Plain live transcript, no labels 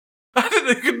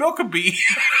They could milk a bee.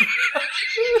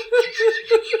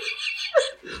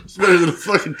 It's better than a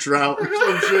fucking trout or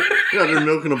some shit. Yeah, they're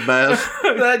milking a bass.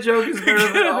 That joke is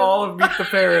better than all of Meet the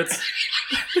Parrots.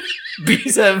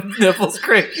 Bees have nipples,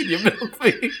 Craig. Can you milk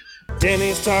me?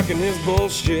 Danny's talking his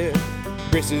bullshit.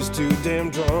 Chris is too damn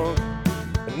drunk.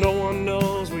 And no one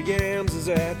knows where Yams is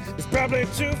at. He's probably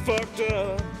too fucked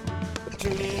up. But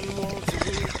tune in once a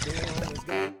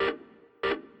week.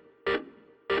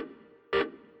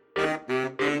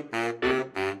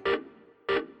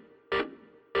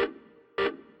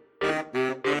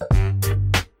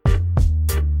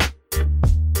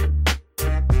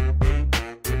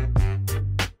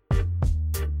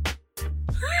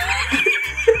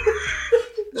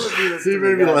 He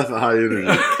made me laugh at high energy.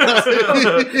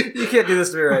 You can't do this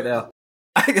to me right now.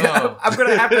 I'm going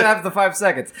to have the 5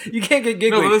 seconds. You can't get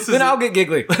giggly. No, then I'll get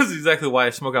giggly. This is exactly why I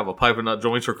smoke out of a pipe and not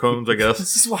joints or cones, I guess.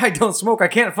 This is why I don't smoke. I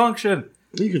can't function.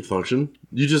 You can function.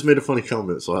 You just made a funny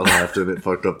comment, so I laughed and it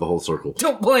fucked up the whole circle.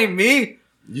 Don't blame me.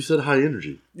 You said high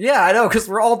energy. Yeah, I know, because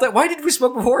we're all dead. Why did we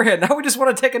smoke beforehand? Now we just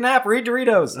want to take a nap or eat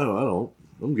Doritos. Oh, I don't.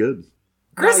 I'm good.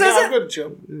 Chris I'm isn't. good,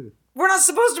 chill. We're not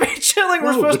supposed to be chilling.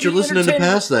 We're No, supposed but to you're be listening to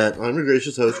entertaining. past that. I'm your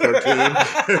gracious host, Cartoon.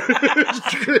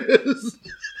 Chris.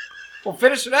 Well,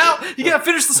 finish it out. You got to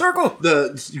finish the circle.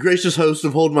 The gracious host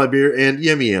of Hold My Beer and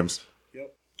Yummy Yams.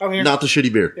 Yep. I'm here. Not the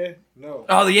shitty beer. Yeah, no.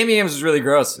 Oh, the Yummy Yams is really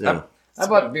gross. Yeah. I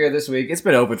bought beer this week. It's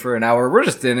been open for an hour. We're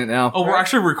just in it now. Oh, we're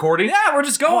actually recording? Yeah, we're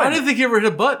just Oh, going. I didn't think you ever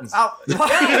hit buttons. Oh, He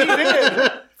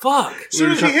did. Fuck. As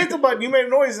soon as you hit the button, you made a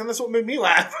noise, and that's what made me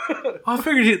laugh. I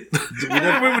figured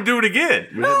we would do it again.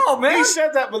 no, man. He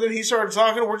said that, but then he started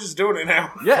talking. We're just doing it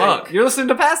now. Yeah, Fuck. you're listening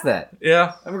to past that.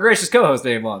 Yeah. I'm a gracious co-host,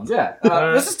 Dave Lons. Yeah.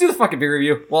 Let's just do the fucking beer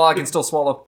review while I can still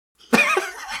swallow.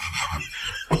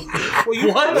 Well,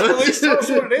 you what? At least tell us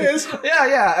what it is.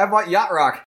 Yeah. I bought Yacht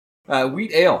Rock.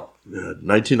 Wheat ale.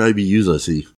 19 IBUs, I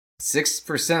see.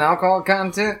 6% alcohol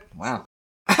content? Wow.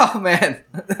 Oh, man.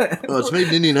 Oh, it's made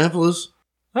in Indianapolis.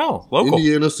 Oh, local.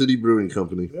 Indiana City Brewing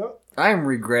Company. Yep. I am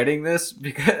regretting this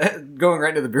because going right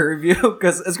into the beer review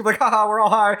because it's gonna be like, haha, we're all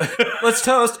high. Let's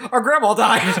toast. Our grandma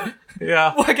died.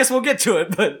 Yeah. Well, I guess we'll get to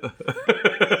it, but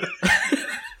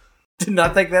did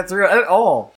not think that through at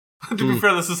all. To be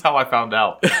fair, this is how I found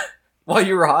out. While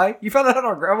you were high? You found out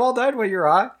our grandma died while you were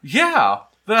high? Yeah.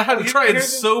 Then I had to try and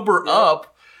sober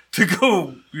up to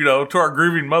go, to our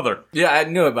grieving mother. Yeah, I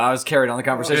knew it, but I was carried on the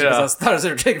conversation because Yeah. I thought I was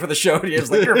entertaining for the show. And he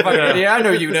was like, "You're a fucking idiot. I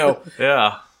know you know."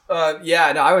 Yeah.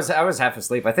 Yeah, no, I was half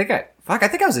asleep. I think I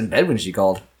was in bed when she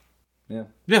called. Yeah.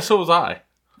 Yeah, so was I.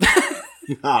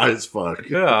 High as fuck.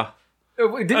 Yeah. Did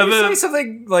And you then- say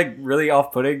something like really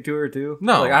off-putting to her too?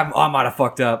 No. Like I might have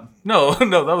fucked up. No,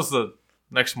 that was the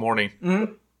next morning.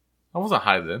 Mhm. I wasn't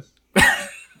high then.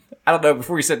 I don't know.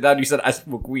 Before you sat down, you said I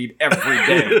smoke weed every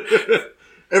day.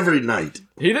 Every night.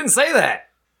 He didn't say that.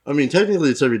 I mean, technically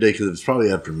it's every day because it's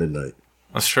probably after midnight.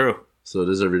 That's true. So it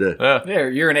is every day. Yeah. Yeah,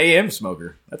 you're an AM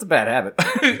smoker. That's a bad habit.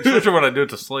 Especially when I do it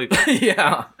to sleep.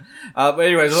 Yeah. But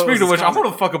anyways, Speaking of which, I want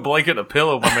a fucking blanket and a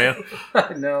pillow, my man.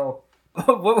 I know.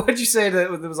 What would you say that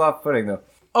was off-putting though?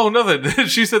 Oh, nothing.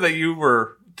 She said that you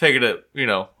were taking it,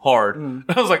 hard.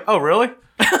 I was like, oh, really?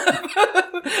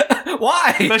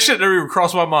 Why? That shit never even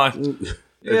crossed my mind.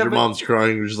 As your mom's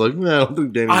crying, you're just like, no, I don't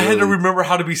think Danny I had to really-" remember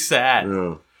how to be sad.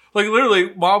 Yeah. Like,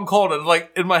 literally, mom called it,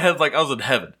 like, in my head, like, I was in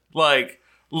heaven. Like,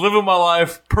 living my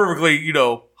life perfectly,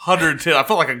 110. I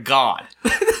felt like a god.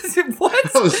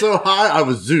 What? I was so high, I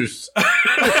was Zeus.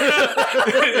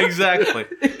 Exactly.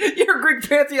 You're a Greek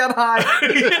pantheon high.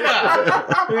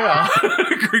 Yeah.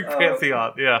 Greek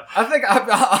pantheon, yeah. I think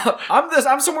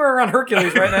I'm somewhere around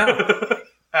Hercules right now.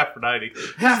 Aphrodite.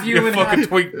 Half You human, fucking half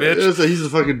twink, bitch. He's the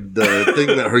fucking thing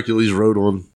that Hercules rode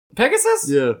on. Pegasus.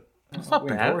 Yeah. That's not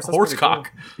Winged bad. horse, that's Horse pretty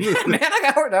cock. Man,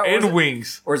 I got that. And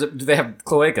wings. Or is it? Do they have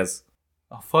cloacas?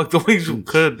 Oh, fuck, the wings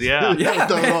could, yeah. Yeah,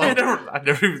 Done man. all. That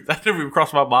never even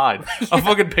crossed my mind. A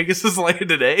fucking Pegasus laying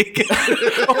an egg?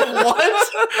 What?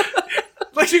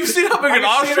 Like, you've seen how big an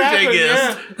can see it ostrich egg happen, is.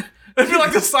 yeah. It'd be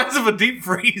like the size of a deep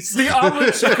freeze. The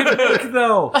omelet you could make,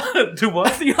 though. Do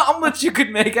what? The omelet you could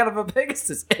make out of a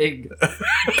Pegasus egg.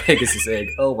 Pegasus egg.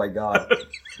 Oh my god.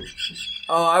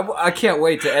 Oh, I can't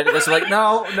wait to edit this. Like,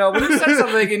 no. When you said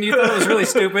something and you thought it was really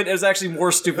stupid, it was actually more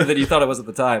stupid than you thought it was at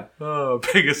the time. Oh,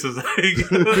 Pegasus egg.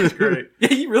 That's great.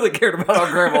 Yeah, you really cared about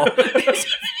our grandma.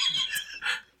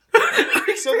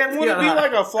 So then would it be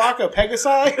like a flock of Pegasi?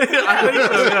 I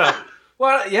think so, yeah.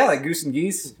 Well, yeah, like goose and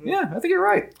geese. Yeah, I think you're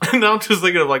right. Now I'm just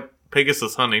thinking of, like,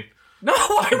 Pegasus hunting. No,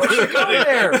 why would you go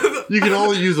there? You can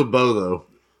only use a bow, though.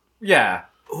 Yeah.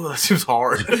 Oh, that seems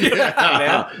hard. Yeah,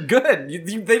 man.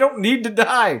 Good. They don't need to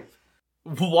die.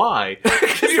 Why?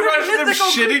 Can you imagine them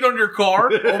shitting on your car?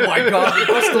 Oh my god,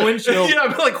 bust the windshield. Yeah,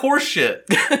 it'd be like horse shit.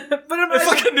 But It's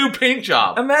like a new paint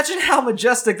job. imagine how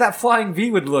majestic that flying V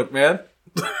would look, man.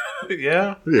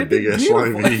 Yeah. Be a big ass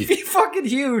flying It'd V. be fucking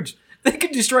huge. They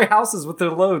could destroy houses with their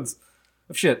loads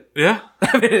of shit. Yeah.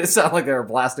 I mean, it sounded like they were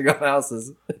blasting up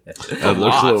houses. That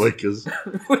looks lot. like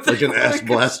like an ass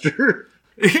blaster.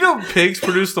 You know pigs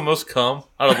produce the most cum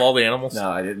out of all the animals? No,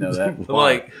 I didn't know that.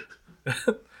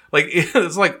 Like,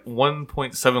 it's like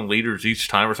 1.7 liters each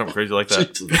time or something crazy like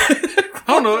that.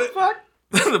 I don't know. Fuck.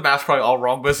 The math's probably all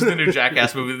wrong, but it's the new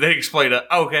Jackass movie. They explain it.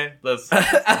 Okay, that's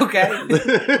Okay.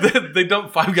 they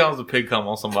dump 5 gallons of pig cum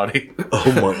on somebody.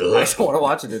 Oh my I god. just don't want to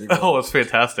watch it anymore. Oh, it's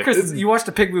fantastic. Chris, you watched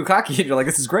a pig bukkake and you're like,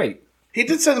 this is great. He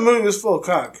did say the movie was full of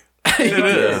cock. It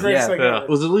is. Greatest thing Yeah. ever.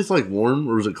 Was it at least like warm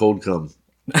or was it cold cum?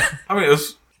 I mean, it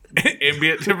was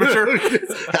ambient temperature.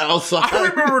 Outside. I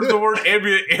remember the word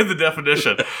ambient and the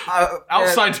definition.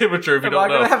 Outside temperature, if you Am I don't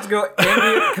going know. to have to go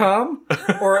ambient cum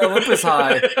or Olympus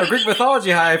High or Greek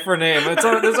mythology high for a name?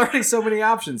 There's already so many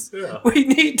options. Yeah. We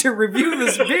need to review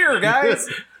this beer, guys.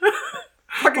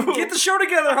 Fucking get the show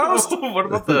together, host. What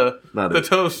about the Not the it.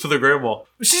 toast to the grandma?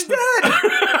 She's dead.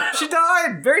 She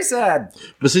died. Very sad.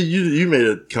 But see, you made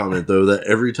a comment though that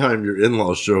every time your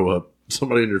in-laws show up,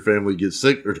 somebody in your family gets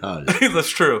sick or dies. That's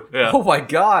true. Yeah, Oh my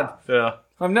god. yeah.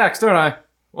 I'm next, don't I?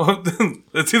 Well,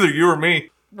 it's either you or me.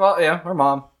 Well, yeah, her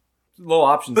mom. Low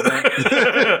options thing.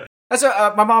 That's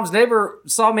what, my mom's neighbor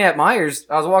saw me at Myers.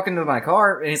 I was walking to my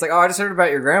car, and he's like, "Oh, I just heard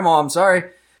about your grandma. I'm sorry.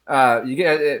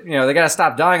 They gotta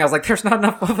stop dying." I was like, "There's not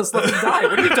enough of us left to die.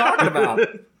 What are you talking about?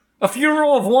 A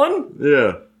funeral of one?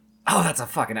 Yeah. Oh, that's a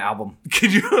fucking album."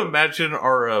 Can you imagine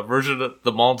our version, of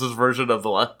the Maltese version of the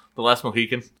Last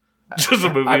Mohican? Just a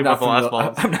movie I'm about not the Last familiar-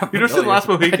 Maltese. I'm not You never seen the Last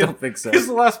familiar. Mohican? I don't think so. He's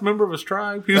the last member of his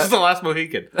tribe. He was the last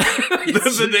Mohican.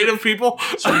 the native people.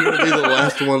 So you're gonna be the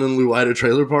last one in Luida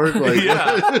Trailer Park? Like,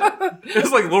 Yeah.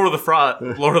 It's like Lord of the Fries.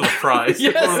 Lord of the Fries.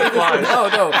 Yes. Lord of the Fries. Oh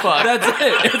no, that's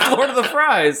it. It's Lord of the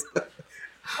Fries.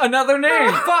 Another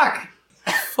name. Fuck.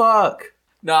 Fuck.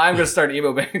 No, I'm gonna start an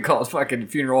emo band called fucking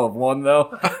Funeral of One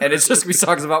though, and it's just gonna be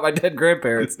songs about my dead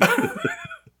grandparents.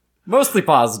 Mostly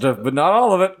positive, but not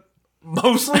all of it.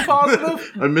 Mostly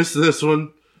positive? I missed this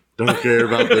one. Don't care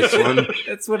about this one.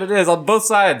 That's what it is on both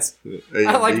sides. A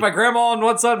I and liked B. my grandma on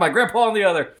one side, my grandpa on the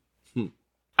other. I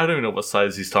don't even know what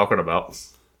size he's talking about.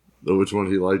 Oh, which one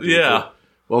he liked? Yeah.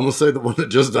 Well, I'm gonna say the one that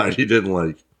just died he didn't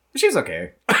like. She was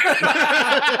okay.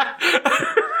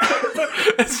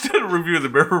 Instead of reviewing the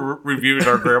beer, we're reviewing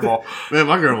our grandma. Man,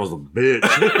 my grandma's a bitch.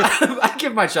 I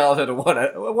give my childhood a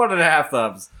 1.5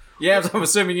 thumbs. Yeah, so I'm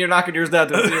assuming you're knocking yours down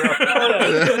to a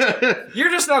 0.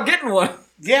 You're just now getting one.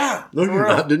 Yeah. No, for you're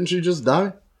real. not. Didn't she just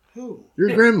die? Who?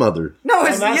 Your grandmother. No, On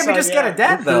that we side, just got yeah. a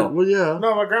dad though. Well, yeah.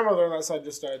 No, my grandmother on that side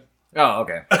just died. Oh,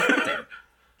 okay.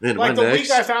 Man, Like my the next.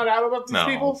 week I found out about these No.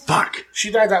 people, Fuck.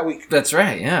 she died that week. That's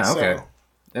right. Yeah. Okay. So,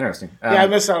 Interesting. yeah, I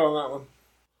missed out on that one.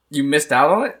 You missed out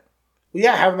on it. Well,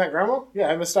 yeah, having that grandma. Yeah,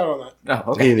 I missed out on that. Oh,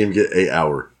 He okay. didn't even get 8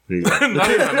 hour. He got- Not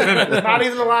even a minute. Not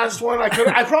even the last one. I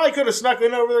probably could have snuck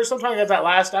in over there sometime. I got that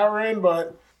last hour in,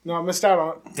 but no, I missed out on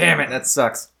it. Damn it, that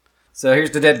sucks. So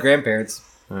here's the dead grandparents.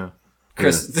 Yeah.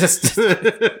 Chris, just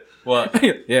What?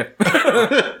 yeah,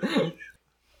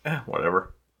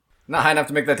 Whatever. not high enough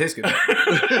to make that taste good. I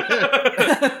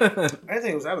didn't think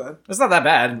it was that bad. It's not that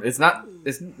bad. It's not.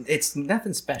 It's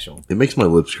nothing special. It makes my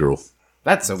lips curl.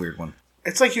 That's a weird one.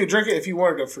 It's like you drink it if you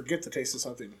wanted to forget the taste of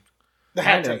something. The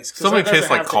hat Kinda. taste. 'cause Something that doesn't tastes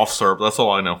like have to- cough syrup. That's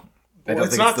all I know. I Well, don't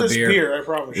it's think not it's the this beer. beer, I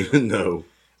promise you. No.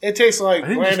 It tastes like I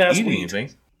didn't bland just ass eat weed.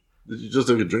 anything. You just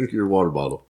took a drink of your water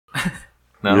bottle.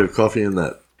 No. You have coffee in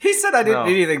that. He said I didn't No.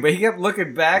 eat anything, but he kept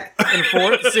looking back and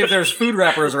forth to see if there's food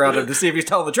wrappers around him to see if he's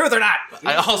telling the truth or not.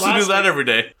 I also do that every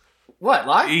day. What?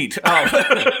 Lie? Eat. Oh.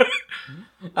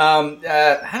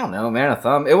 I don't know, man. A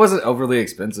thumb. It wasn't overly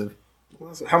expensive.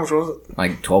 How much was it?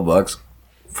 Like $12.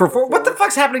 For what the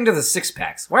fuck's happening to the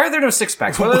 6-packs? Why are there no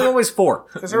 6-packs? Why are there always 4?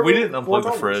 'Cause they're We didn't four unplug the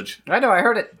dollars. fridge. I know, I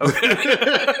heard it.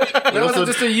 That wasn't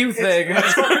just a you thing.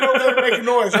 It's fucking over there making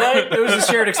noise, right? It was a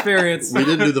shared experience. We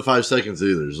didn't do the 5 seconds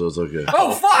either, so it's okay.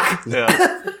 Oh, fuck!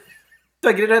 Yeah. Do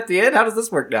I get it at the end? How does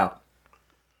this work now?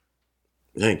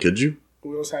 Dang, could you?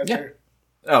 We always had Yeah. there.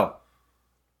 Oh.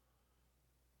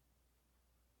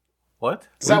 What?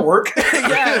 Does that work?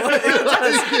 Yeah, it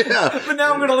does. Yeah. But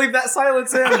now I'm going to leave that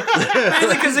silence in.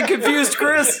 Mainly because it confused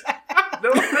Chris.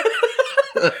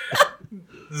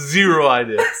 Zero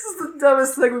idea. This is the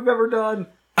dumbest thing we've ever done.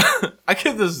 I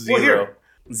give this Well, zero.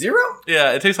 here. 0?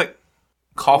 Yeah, it tastes like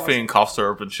coffee and cough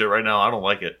syrup and shit right now. I don't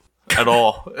like it at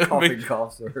all. It Coffee makes-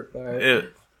 cough syrup. All right.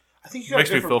 it- I think you got Makes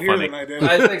a me different feel beer funny. than I did.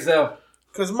 I think so.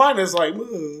 Because mine is like,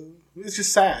 "Ugh," it's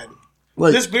just sad.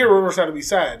 Like, This beer will out to be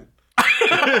sad.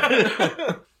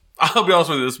 I'll be honest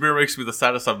with you, this beer makes me the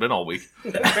saddest I've been all week.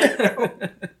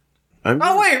 I'm,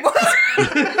 Oh wait, what?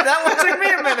 That one took me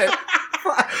a minute.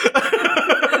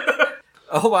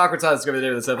 I hope awkward silence is going to be the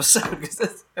name of this episode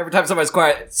because every time somebody's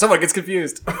quiet, someone gets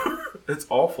confused. It's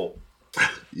awful.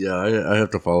 yeah, I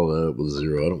have to follow that up with a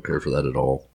 0. I don't care for that at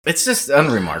all. It's just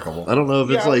unremarkable. I don't know if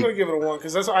Yeah, it's I'm like gonna give it a 1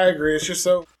 because I agree. It's just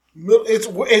so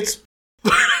it's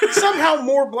somehow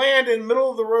more bland and middle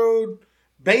of the road,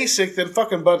 basic than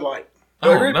fucking Bud Light.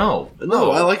 Oh, Agreed? no.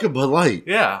 no, I like a Bud Light.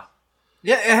 Yeah.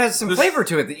 Yeah, it has some flavor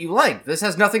to it that you like. This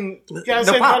has nothing. Yeah, I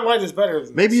no say pop. Bud Light is better.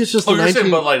 Than Maybe it's just Oh, the you're saying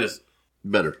 19 Bud Light is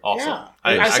better. awesome. Yeah,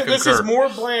 I said concur. this is more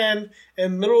bland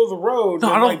and middle of the road No,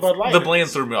 than I don't. like Bud Light. The bland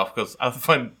threw me off because I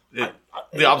find it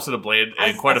the opposite of bland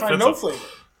and quite I find offensive. no flavor.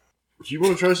 Do you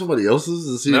want to try somebody else's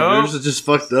and see No. if yours is just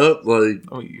fucked up? Like,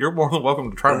 I mean, you're more than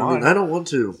welcome to try I mine. mean, I don't want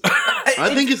to.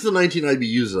 I think it's the 19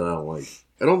 IBUs that I don't like.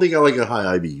 I don't think I like a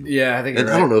high IBU. Yeah, I think And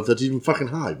you're I right. don't know if that's even fucking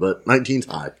high, but 19's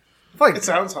high. I feel like, It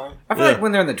sounds high. I feel like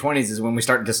when they're in the 20s is when we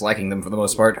start disliking them for the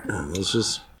most part. It's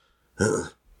just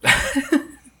not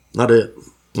it. I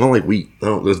don't like wheat. I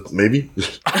don't. Maybe.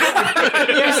 Wheat's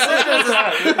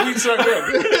not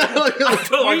good. Wheat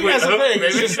as a thing,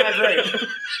 it's just not great.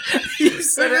 You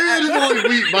said I it, don't like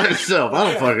wheat by itself.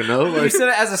 I don't fucking know. you Like, said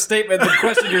it as a statement, then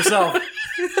questioned yourself.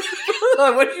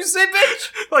 Like, what did you say,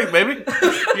 bitch? Like, maybe.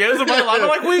 Yeah, is it my line? I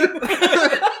like wheat.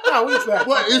 No, wheat's bad.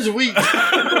 what is wheat?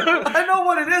 I know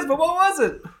what it is, but what was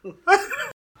it?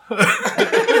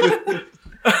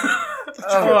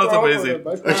 Oh, that's amazing.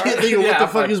 I can't think of what Yeah, the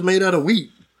fuck fine. is made out of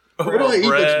wheat. Where do I eat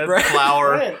Bread, bread?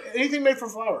 flour. Bread. Anything made from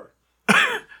flour.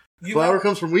 You Flour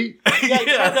comes from wheat. Yeah, you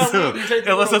Yes. take that wheat, you take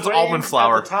the Unless little it's almond grains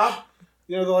flour. At the top,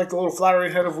 you know, like the little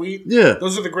floury head of wheat. Yeah.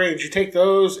 Those are the grains. You take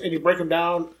those and you break them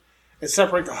down and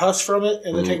separate the husk from it,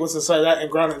 and then take what's inside that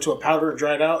and grind it into a powder and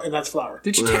dry it out, and that's flour.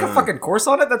 Did you take a fucking course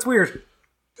on it? That's weird.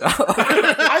 I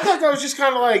thought that was just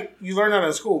kind of like you learn that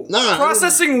in school. Nah.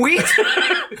 Processing wheat?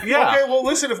 Yeah. Okay, well,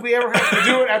 listen, if we ever have to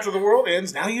do it after the world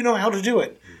ends, now you know how to do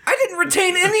it. I didn't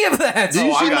retain any of that. Did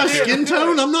you Oh, I see my got you. skin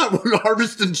tone? I'm not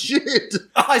harvesting shit.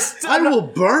 I still I will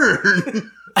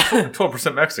burn.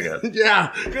 12% Mexican.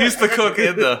 Yeah. He's the cook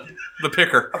and the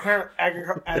picker. Apparently,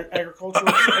 agricultural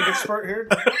expert here.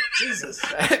 Jesus.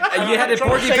 You had to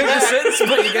porky say pig the that. sentence,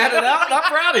 but you got it out. I'm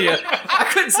proud of you. I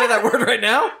couldn't say that word right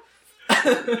now.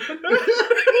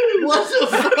 What the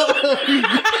fuck?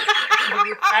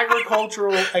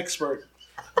 Agricultural expert.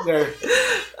 There.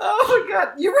 Oh my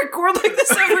god, you record like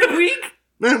this every week?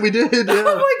 Man, we did. Yeah.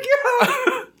 Oh my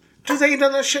god. Dude, they ain't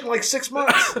done that shit in like 6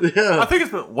 months. I Yeah. think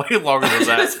it's been way longer than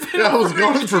that. Yeah, I was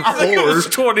gone for I think it was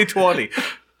 4. 2020.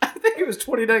 I think it was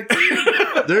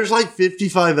 2019. There's like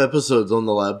 55 episodes on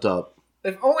the laptop.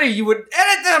 If only you would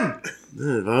edit them.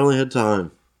 Man, if I only had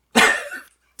time.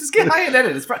 Just get high and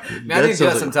edit. It's I think you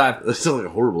got some time. That sounds like a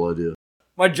horrible idea.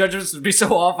 My judgments would be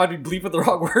so off. I'd be bleeping the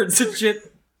wrong words and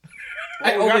shit.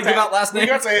 I We only got give out last We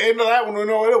names. got to the end of that when we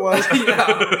know what it was.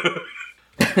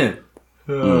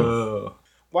 Yeah.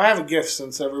 Well, I have a gift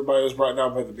since everybody was brought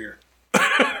down by the beer.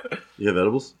 You have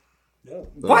edibles?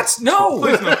 What? No.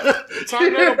 It's not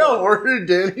You know how edible. worried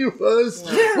Danny was?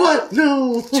 What?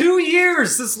 No. 2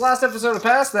 years since the last episode of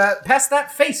Past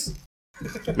That Face.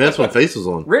 Man, that's what face was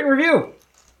on. Written review.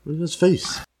 Look at his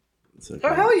face. It's okay.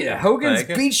 Oh, hell yeah. Hogan's Thank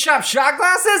you. Beach Shop shot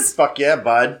glasses? Fuck yeah,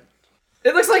 bud.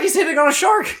 It looks like he's hitting on a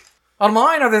shark. On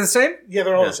mine, are they the same? Yeah,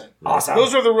 they're all the same. Awesome.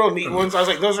 Those are the real neat ones. I was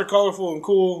like, those are colorful and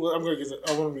cool. I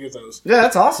want to get those. Yeah,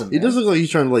 that's awesome. He does look like he's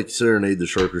trying to like serenade the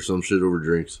shark or some shit over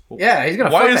drinks. Yeah, he's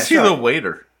gonna Why fuck is that he shark. the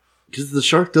waiter? Because the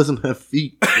shark doesn't have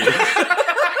feet.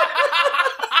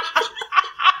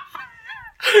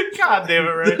 God damn it,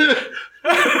 Ray.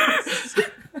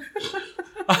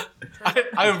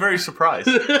 I am very surprised.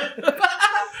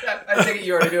 I think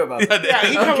you already knew about that. Yeah,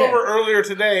 he come Okay. over earlier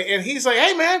today, and he's like,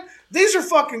 "Hey, man, these are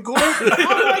fucking cool." I'm like,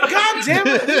 "God damn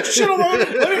it, you should have learned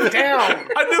to put it down."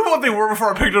 I knew what they were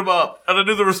before I picked them up, and I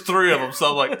knew there was 3 of them, so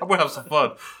I'm like, I'm gonna have some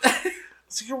fun.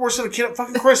 So you're worse than a kid at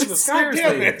fucking Christmas. God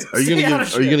damn Seriously. it. Are you Stay out gonna of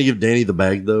give? Are you shit. gonna give Danny the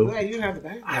bag though? Yeah, you didn't have the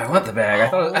bag. I want the bag. I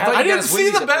thought I you didn't got see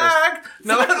Wheaties the at bag.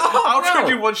 No, I'll no. trade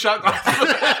you one shot glass. first.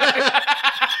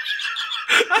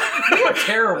 You are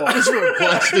terrible. It's for a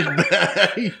plastic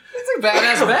bag. It's a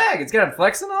badass bag. It's got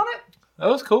flexing on it. That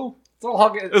was cool. It's all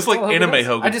Hogan. It's like all Hogan anime does.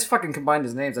 Hogan. I just fucking combined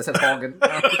his names. I said Hogan. Oh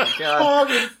my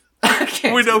god. I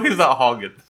can't. We know he's not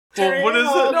Hogan. Well, what is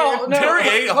it? No, no. Terry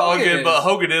ain't Hogan Hogan, is. but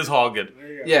Hogan is Hogan.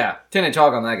 Yeah, 10-inch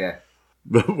hog on that guy.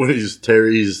 But when he's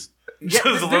Terry's Just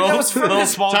dude, a that little, was from little his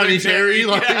small tiny dude Terry,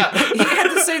 like Yeah. He had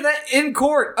to say that in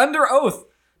court under oath.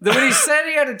 That when he said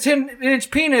he had a 10-inch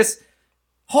penis,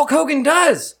 Hulk Hogan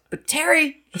does, but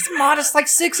Terry, he's modest like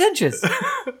 6 inches.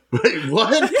 Wait, what?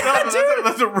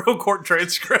 That's a real court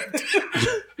transcript.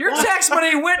 Your tax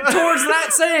money went towards that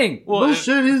saying. Well,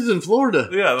 Bullshit, he's in Florida.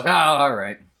 yeah. Oh, all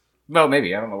right. Well,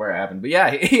 maybe. I don't know where it happened. But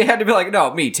yeah, he had to be like,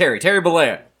 no, me, Terry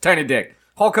Bollea, tiny dick.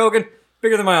 Hulk Hogan,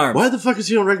 bigger than my arm. Why the fuck is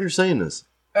he on record saying this?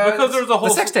 Because there's a whole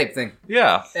the sex tape thing.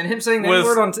 Yeah. And him saying the With-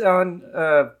 word on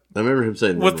I remember him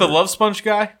saying With that the word. Love Sponge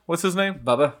guy. What's his name?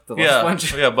 Bubba, the love Yeah.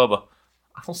 sponge. Yeah, Bubba.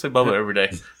 I don't say Bubba every day.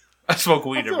 I smoke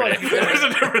weed feel every like day. you- There's a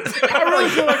difference. I really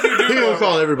feel like you He do. gonna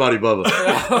call everybody Bubba.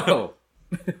 Oh.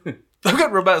 I've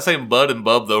got real bad at saying Bud and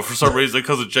Bub, though, for some reason,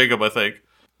 because of Jacob, I think.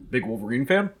 Big Wolverine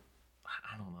fan?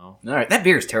 I don't know. All right, that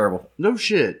beer is terrible. No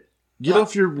shit. Get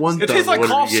off your one It thumb. tastes like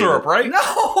whatever cough you gave syrup, it. right?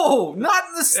 No, not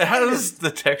in the It slightest. has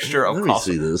the texture of Let me cough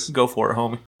see syrup. this. Go for it,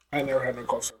 homie. I never had no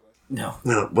cough syrup. No.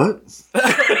 No, what?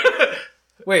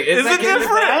 Wait, Is it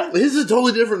different? This is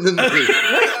totally different than this.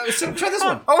 Wait, so try this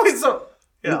one. Oh, wait, so...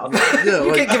 Yeah. Yeah, You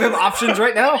like, can't give him options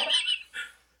right now.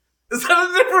 Is that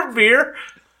a different beer?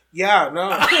 Yeah, no.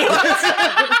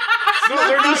 No,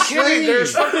 they're not kidding.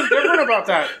 There's something different about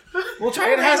that. We'll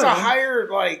try It has a another one. higher,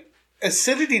 like,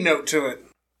 acidity note to it.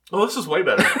 Oh, this is way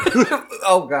better.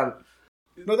 Oh, God.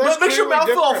 But that's That makes your clearly mouth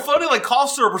feel all different. funny like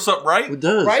cough syrup or something, right? it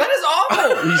does. Right? That is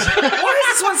awful. Why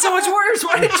is this one so much worse?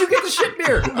 Why didn't you get the shit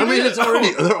beer? I mean, it's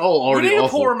already, they're all We already need to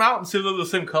awful. pour them out and see if they're the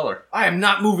same color. I am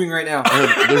not moving right now.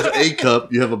 There's a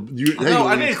cup. You have a. You, hang No,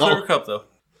 on, I need a clear cup, though.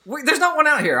 Wait, there's not one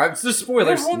out here. It's just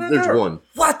spoilers. There's one.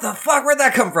 What the fuck? Where'd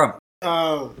that come from?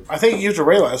 I think you used a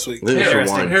Ray last week. There's your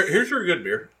Interesting. wine. Here's your good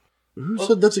beer. Who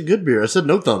said that's a good beer? I said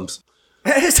no thumbs.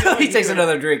 So he takes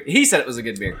another drink. He said it was a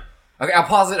good beer. Okay, I'll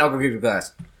pause it. I'll go get you a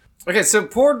glass. Okay, so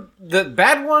poured the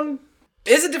bad one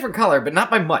is a different color, but not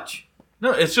by much.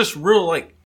 No, it's just real,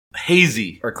 like,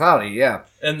 hazy. Or cloudy, yeah.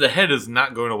 And the head is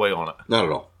not going away on it. Not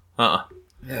at all.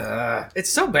 It's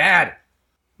so bad.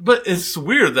 But it's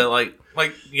weird that, like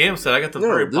Yam said, I got the No,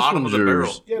 very this bottom of one's the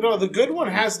yours. barrel. Yeah, no, the good one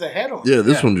has the head on it. Yeah,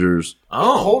 this one's yours. It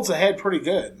Oh. holds the head pretty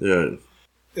good. Yeah,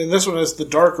 And this one is the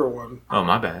darker one. Oh,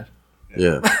 my bad.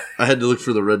 yeah. I had to look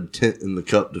for the red tint in the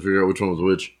cup to figure out which one was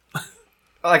which.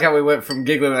 I like how we went from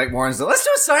giggling like morons to let's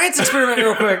do a science experiment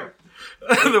real quick.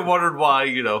 They wondered why,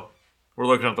 we're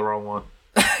looking at the wrong one.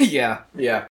 Yeah.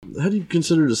 How do you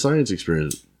consider it a science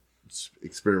experiment?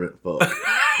 Fuck.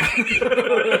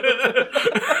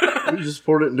 We just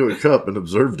poured it into a cup and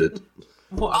observed it.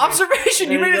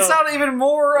 Observation. You There made you it go. sound even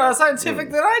more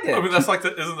scientific than I did. I mean,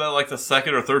 isn't that like the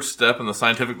second or third step in the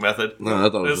scientific method? No, I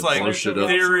thought it was It's like blow shit up.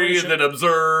 theory and then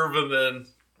observe and then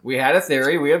We had a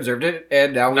theory, we observed it,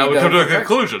 and now now we come to a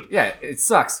conclusion. Yeah, it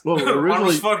sucks. Well, Mine originally,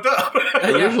 was fucked up.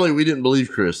 originally we didn't believe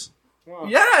Chris.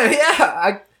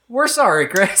 Yeah. We're sorry,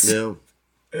 Chris. Yeah.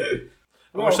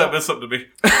 I wish that meant something to me.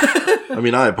 I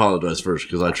mean, I apologize first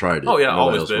because I tried it. Oh, yeah,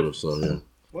 Nobody always else did. would've, so,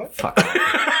 yeah. Fuck.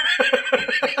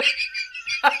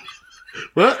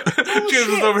 What? James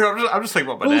is over here. I'm just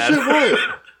thinking about my Bullshit, dad. what?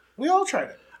 We all tried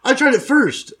it. I tried it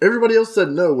first. Everybody else said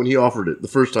no when he offered it the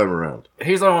first time around.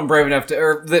 He's the only one brave enough to,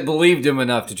 or that believed him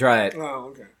enough to try it. Oh,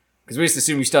 okay. Because we just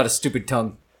assume you still had a stupid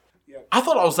tongue. I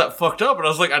thought I was that fucked up, and I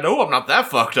was like, I know I'm not that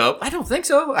fucked up. I don't think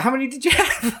so. How many did you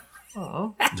have?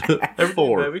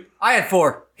 Four. Baby. I had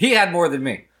 4. He had more than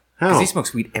me. How? Because he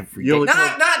smokes weed every You day. only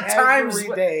Not times.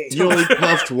 Every day. You only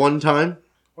puffed one time?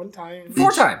 One time.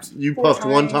 4 times. You Four puffed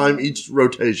one times. time each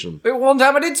rotation. One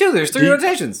time I did 2. There's 3 You-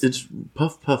 rotations. It's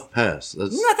puff, puff, pass.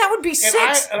 That's, No, that would be And 6.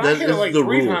 I That hit it is like the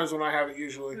 3 rule. times when I have it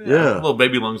usually. yeah. Little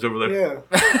baby lungs over there.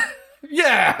 Yeah.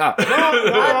 Yeah.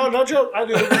 No joke. I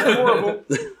do. It's horrible.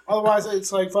 Otherwise,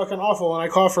 it's like fucking awful, and I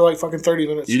cough for like fucking 30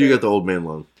 minutes. You do straight. got the old man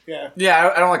lung. Yeah.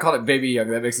 Yeah, I don't like calling it baby young.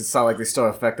 That makes it sound like they're still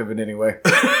effective in any way.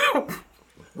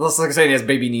 Looks like saying he has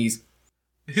baby knees.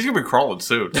 He's gonna be crawling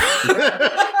soon.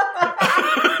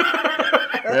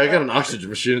 Yeah, I got an oxygen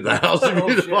machine at the house. If you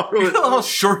need to borrow You it. know how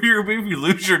short you're gonna be if you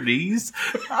lose your knees?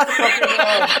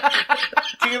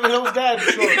 King of the Hill's dad.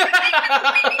 Sure.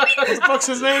 What the fuck's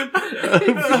his name?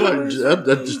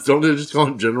 Just call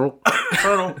him General.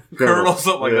 Colonel,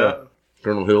 something like Yeah. that.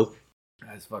 Colonel Hill.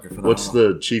 That's fucking phenomenal. What's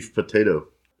the chief potato?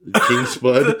 King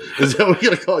Spud? Is that what we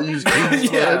gotta call you? King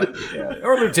Spud? Yeah.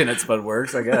 Or Lieutenant Spud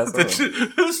works, I guess.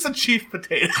 Who's the chief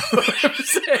potato?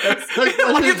 Like,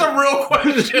 Like it's a real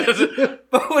question.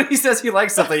 But when he says he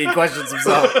likes something, he questions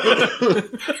himself.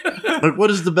 like,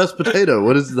 what is the best potato?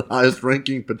 What is the highest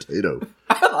ranking potato?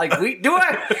 I like wheat. Do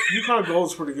I? Yukon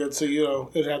Gold's pretty good, so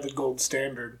it'd have the gold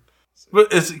standard.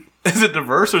 But is it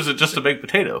diverse or is it just a baked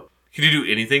potato? Can you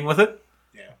do anything with it?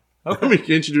 Yeah. I mean,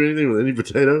 can't you do anything with any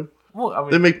potato? Well, I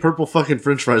They mean, make purple fucking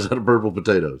French fries out of purple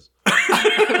potatoes.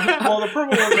 Well, the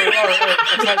purple ones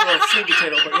are a type of sweet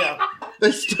potato, but yeah.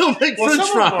 They still make Well, French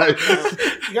some of them are,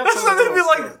 fries. you got That's some not of gonna be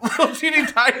those, like little teeny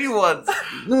tiny ones.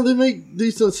 No, they make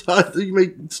decent size. They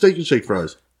make steak and shake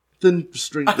fries. Thin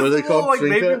string. What are they Little, called? like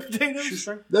String baby cut? potatoes.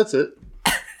 shoestring. That's it.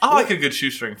 I like a good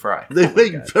shoestring fry. They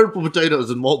make purple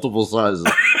potatoes in multiple sizes.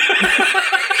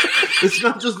 It's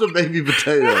not just a baby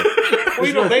potato. Well,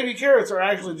 you know, baby carrots are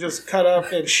actually just cut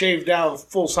up and shaved down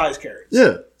full size carrots.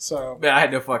 Yeah. So Man, I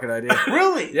had no fucking idea.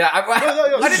 really, Yeah,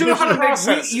 I didn't know how to make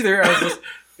process. wheat either. I was just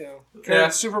You know,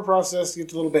 carrots super processed. You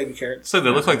get the little baby carrots. So they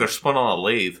look like they're spun on a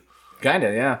lathe. kind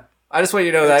of, yeah. I just want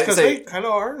you to know that. Because they kind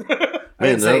of are. I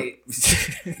didn't Man,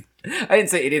 say. I didn't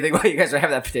say anything while you guys were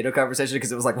having that potato conversation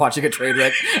because it was like watching a train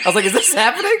wreck. I was like, "Is this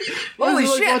happening? Holy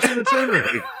It's like shit!" watching a train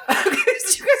wreck. You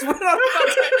guys went on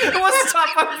about what's the top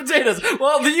 5 potatoes?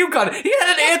 Well, the Yukon. He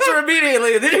had an answer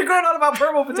immediately, and then you're going on about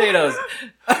purple potatoes.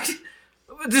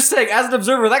 Just saying, as an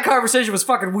observer, that conversation was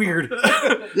fucking weird.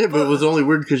 Yeah, but it was only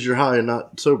weird because you're high and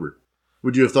not sober.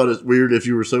 Would you have thought it weird if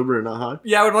you were sober and not high?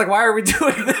 Yeah, I would be like, why are we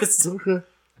doing this? Okay.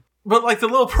 But like the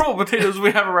little purple potatoes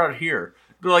we have around here,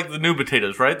 they're like the new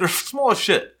potatoes, right? They're small as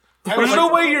shit. There's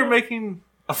no way you're making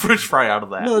a French fry out of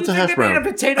that. No, it's a hash They made a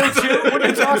brown. potato too? What are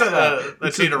you talking about?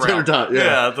 That's tater Tater round. tot,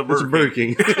 yeah. It's a It's a Burger Burger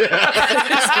King.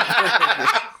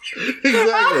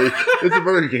 Exactly. It's a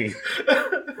Burger King.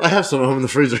 I have some of them in the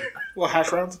freezer. Well, hash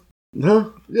browns.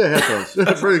 No? Yeah, hash browns. Yeah,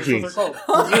 Burger That's Kings. what they're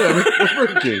called. Yeah, they're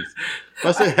Burger Kings. If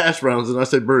I say hash browns and I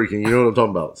say Burger King, you know what I'm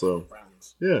talking about. So,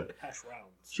 Browns. yeah, Hash browns.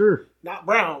 sure. Not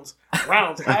browns.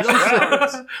 Browns. Hash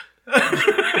browns.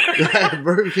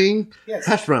 Burger King, Yes.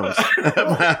 hash browns at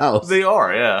my house. They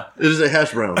are, yeah. It is a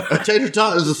hash brown. A tater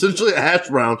tot is essentially a hash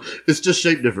brown. It's just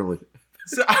shaped differently.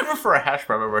 So I prefer a hash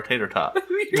brown over a tater tot.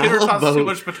 I Tater love tot's too both.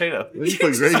 much potato. You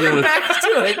put gravy on it. Back to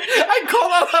it. I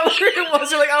called out how weird it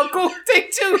was. You're like, oh, cool.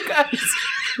 Take 2, guys.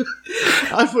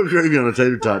 I put gravy on a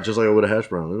tater tot just like I would a hash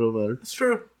brown. It don't matter. It's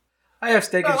true. I have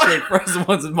steak and shake frozen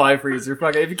ones in my freezer.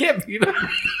 Fuck it. If you can't beat them,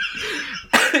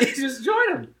 you just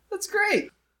join them. That's great.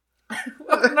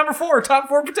 Number 4, top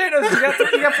 4 potatoes. You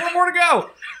got 4 more to go.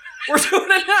 We're doing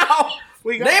it now.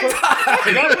 We Name got 5.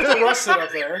 to put the russet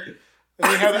up there.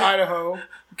 And we have the Idaho.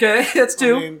 Okay, that's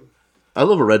 2. I mean, I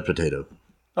love a red potato.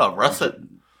 Oh, russet.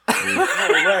 not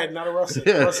a red, not a russet.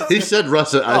 Yeah, Russet's he different. said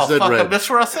russet. I Oh, said fuck, I red. miss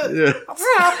russet? Yeah,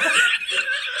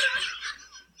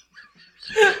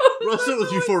 russet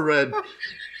was before red.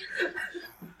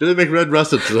 Do they make red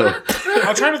russets though?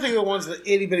 I'm trying to think of the ones, the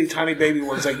itty bitty tiny baby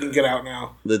ones that you can get out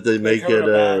now. That they make Cover it. in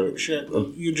a bag and shit.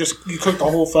 You cook the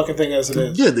whole fucking thing as it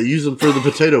is. Yeah, they use them for the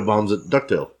potato bombs at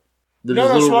Ducktail. They're No,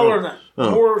 just no, little smaller round- than that.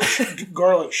 Oh. More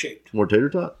garlic shaped. More tater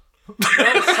tot.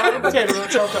 No, solid potato, not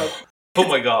chopped up. Oh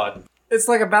my god. It's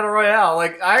like a battle royale.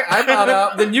 Like I got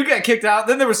out, then you got kicked out,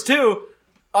 then there was 2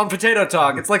 on Potato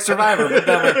Talk. It's like Survivor, but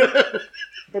dumber.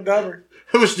 But dumber.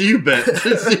 How much do you bet?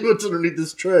 Let's see what's underneath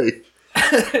this tray.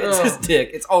 It's his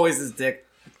dick. It's always his dick.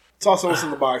 It's also what's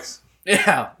in the box.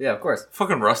 Yeah, of course.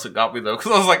 Fucking russet got me though,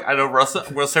 because I was like, I know russet.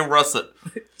 I'm gonna say russet.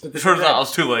 It turns out I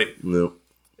was too late. No.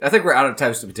 I think we're out of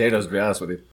types of potatoes, to be honest with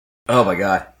you. Oh my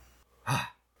god.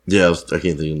 Yeah, I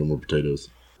can't think of no more potatoes.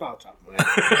 Not top of my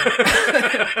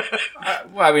head.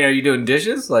 Well, I mean, are you doing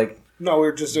dishes? Like, No, we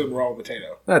were just doing raw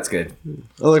potato. that's good.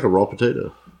 I like a raw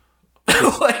potato.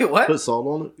 Wait, what? Put salt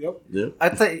on it. Yep. Yep. I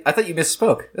thought you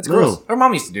misspoke. That's No. gross. Our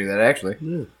mom used to do that, actually.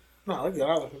 Yeah. No, I like that.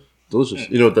 I like it. Delicious.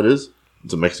 You know what that is?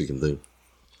 It's a Mexican thing.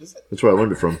 Is it? That's where I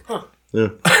learned it from. Huh. Yeah.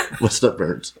 My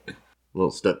step-parents. Well,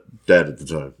 step-dad at the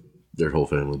time. Their whole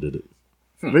family did it.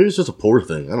 Maybe it's just a poor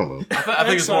thing. I don't know. I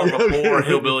think it's more of a poor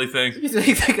hillbilly thing. You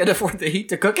think they can afford the heat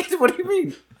to cook it? What do you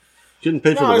mean? Couldn't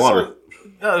pay for No, the it's water.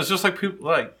 like No, it's just like people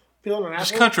like peeling an apple.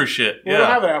 just country shit. We don't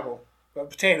have Yeah, an apple. A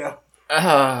potato.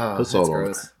 Oh, Put salt on it.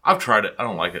 gross. I've tried it. I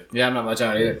don't like it. Yeah, I'm not much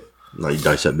on it either. Now you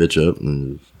dice that bitch up,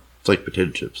 and it's like potato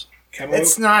chips. Cantaloupe.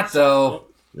 It's not, though.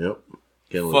 Yep.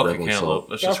 Cantaloupe, Fucking definitely cantaloupe. salt.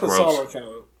 That's That's just what salt gross. on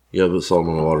cantaloupe. Yeah, but salt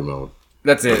on a watermelon.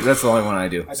 That's it. That's the only one I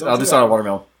do. I don't I'll do do salt on that.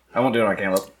 watermelon. I won't do it on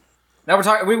cantaloupe. Now we're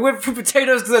talking. We went from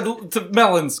potatoes to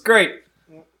melons. Great.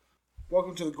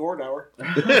 Welcome to the gourd hour.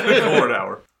 Gourd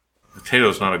hour.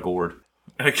 Potato's not a gourd.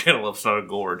 And a cantaloupe's not a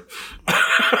gourd. Yeah,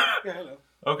 I know.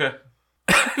 Okay.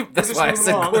 That's just why I moving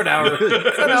said along. gourd hour.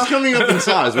 It's coming up in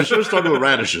size. We should have started with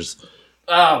radishes.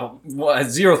 Oh, well,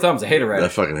 0 thumbs. I hate a I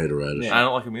radish. fucking hate a radish. I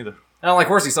don't like them either. I don't like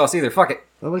horsey sauce either. Fuck it.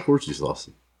 I like horsey sauce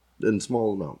in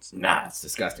small amounts. Nah, it's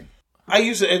disgusting. I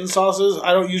use it in sauces.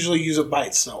 I don't usually use it by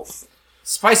itself.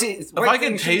 Spicy. If I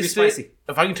can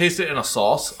taste it, in a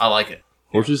sauce, I like it.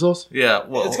 Horsey sauce? Yeah,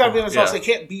 well, It's got to be in a sauce. Yeah, It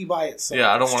can't be by itself.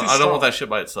 yeah I don't It's want. too I don't want strong. that shit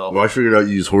by itself. Well, I figured out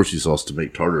you use horsey sauce to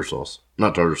make tartar sauce.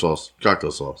 Not tartar sauce,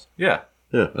 cocktail sauce. Yeah,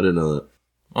 Yeah, I didn't know that.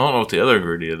 I don't know what the other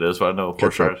ingredient is, but I know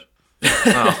Ketchup. horseradish.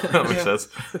 Oh, that makes sense.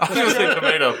 I was going to say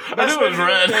tomato. I knew it was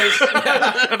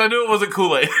red. And I knew it wasn't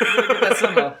Kool-Aid. That's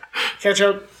somehow.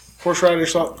 Ketchup,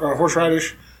 horseradish,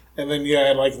 and then I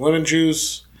had like lemon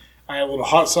juice. I had a little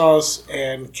hot sauce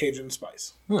and Cajun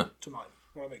spice to mine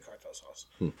when I make cartel sauce.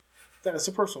 That's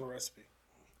a personal recipe.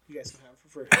 You guys can have it for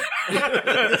free. You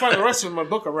can find the rest of my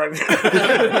book I'm writing.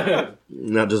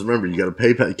 Now, just remember, you got to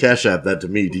pay Cash App that to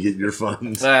me to get your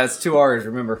funds. It's 2 R's,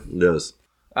 remember. Yes.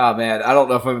 Oh, man. I don't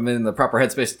know if I'm in the proper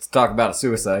headspace to talk about a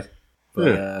suicide.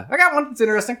 But I got one. It's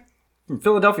interesting. From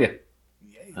Philadelphia.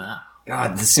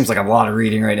 God, this seems like a lot of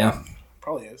reading right now.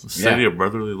 Probably is. City of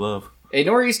brotherly love. A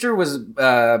nor'easter was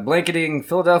blanketing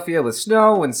Philadelphia with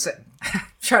snow when... I'm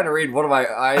trying to read. One of my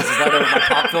eyes is not over my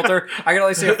pop filter. I can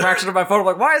only see a fraction of my phone. I'm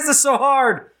like, why is this so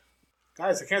hard?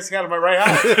 Guys, I can't see out of my right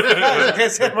eye. Guys, I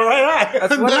can't see out of my right eye.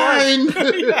 That's what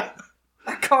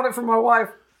I caught it from my wife.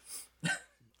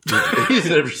 He's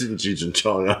never seen Cheech and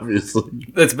Chong, obviously.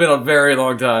 It's been a very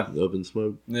long time. Up in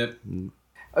smoke. Yep.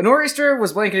 A nor'easter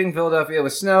was blanketing Philadelphia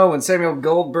with snow when Samuel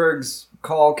Goldberg's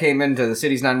call came into the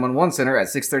city's 911 center at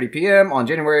 6:30 p.m. on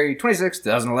January 26,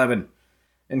 2011.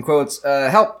 In quotes,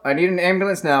 help, I need an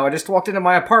ambulance now. I just walked into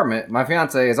my apartment. My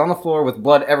fiance is on the floor with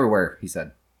blood everywhere, he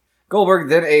said. Goldberg,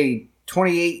 then a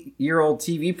 28-year-old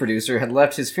TV producer, had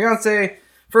left his fiance,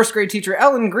 first grade teacher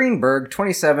Ellen Greenberg,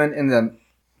 27, in the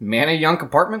Manna Yunk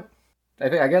apartment.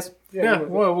 I guess. Yeah,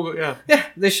 we'll go. Yeah,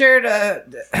 they shared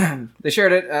it.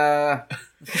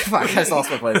 Fuck, I lost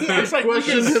my place. It's like we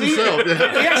Question can see himself. it.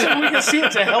 We actually can see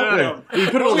it to help him. You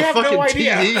put it on We the have no fucking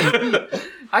idea. TV.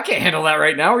 I can't handle that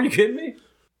right now. Are you kidding me?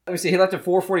 Let me see. He left at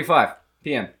 4:45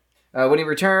 p.m. When he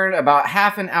returned about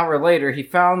half an hour later, he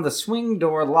found the swing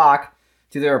door lock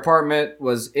to their apartment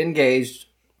was engaged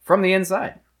from the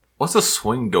inside. What's a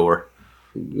swing door?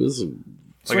 This is-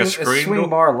 Like a screen swing door?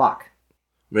 bar lock.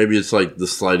 Maybe it's like the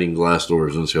sliding glass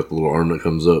doors and it's got the little arm that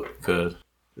comes up Good.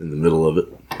 in the middle of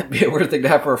it. Be a weird thing to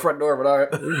have for a front door, but all right.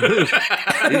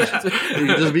 It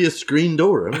could just be a screen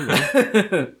door. I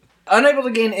don't know. Unable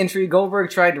to gain entry,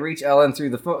 Goldberg tried to reach Ellen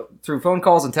through through phone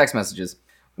calls and text messages.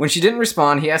 When she didn't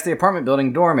respond, he asked the apartment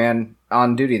building doorman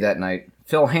on duty that night,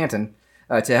 Phil Hanton,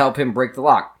 to help him break the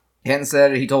lock. Hanton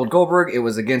said he told Goldberg it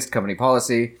was against company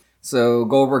policy, so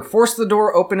Goldberg forced the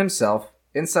door open himself.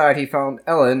 Inside, he found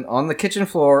Ellen on the kitchen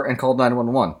floor and called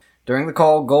 911. During the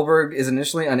call, Goldberg is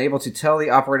initially unable to tell the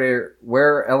operator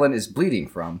where Ellen is bleeding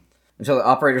from, until the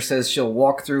operator says she'll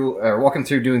walk him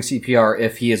through doing CPR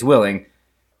if he is willing.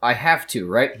 I have to,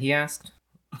 right? He asked.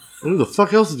 Who the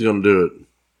fuck else is going to do it?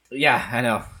 Yeah, I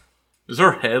know. Is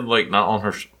her head not on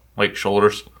her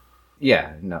shoulders?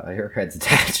 Yeah, no, her head's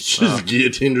attached. She's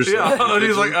guillotined herself. Yeah, and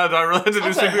he's like, do I really have to do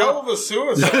That's a hell CPR? of a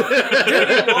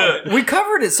suicide. We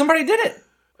covered it. Somebody did it.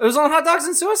 It was on Hot Dogs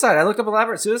and Suicide. I looked up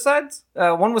elaborate suicides.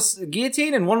 One was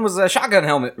guillotine and one was a shotgun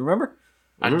helmet. Remember?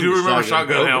 I do remember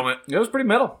shotgun helmet. It was pretty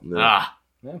metal. Ah,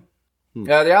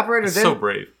 The operator then... so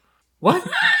brave. What?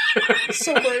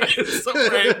 So brave. So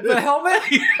brave. The helmet?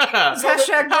 Yeah. It's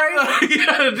hashtag brave?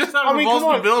 Yeah, just have the balls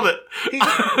come to on. build it. You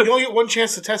only get one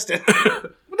chance to test it.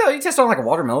 No, you test on like a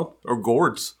watermelon. Or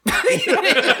gourds.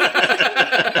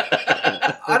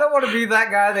 I don't want to be that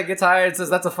guy that gets high and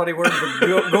says that's a funny word,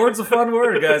 but gourd's a fun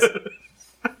word, guys.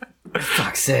 For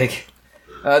fuck's sake.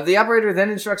 The operator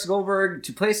then instructs Goldberg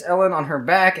to place Ellen on her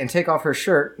back and take off her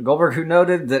shirt. Goldberg, who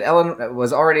noted that Ellen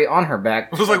was already on her back.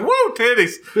 I was like, whoa,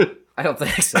 titties. I don't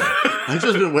think so. I've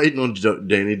just been waiting on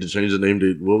Danny to change the name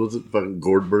to, what was it? Fucking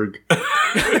Gordberg.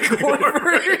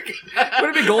 Goldberg? Would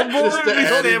it be Goldberg? Just to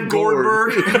add Sam in Gord.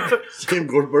 Goldberg. Sam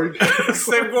Gordberg.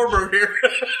 Sam Goldberg here.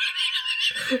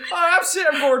 Oh, I'm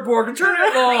Sam Goldberg. I'm turning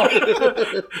it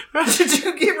law. Did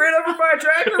you get rid of her by a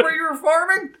tractor where you were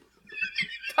farming?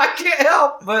 I can't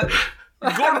help, but...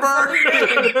 Goldberg.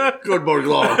 Gordberg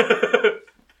Law.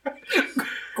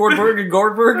 Goldberg and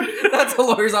Goldberg? That's the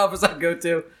lawyer's office I go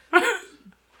to.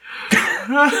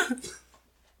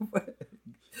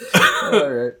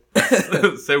 Alright.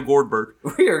 Sam Goldberg.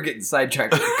 We are getting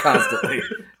sidetracked constantly.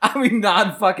 I mean,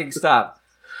 non-fucking stop.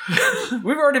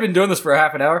 We've already been doing this for a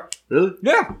half an hour. Really?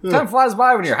 Yeah, time flies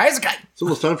by when you're high as a kite. It's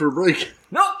almost time for a break.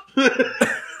 Nope.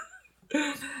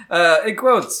 In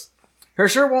quotes, her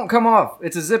shirt won't come off.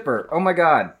 It's a zipper. Oh my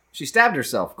god. She stabbed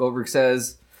herself, Goldberg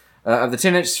says. Of the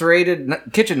 10-inch serrated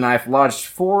kitchen knife lodged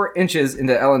 4 inches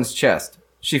into Ellen's chest.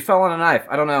 She fell on a knife.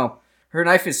 I don't know. Her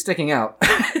knife is sticking out. He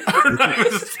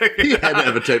had to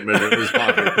have a tape measure in his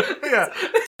pocket. Yeah.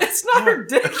 It's not her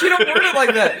dick. You don't word it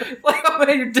like that. Like, oh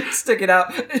man, your dick's sticking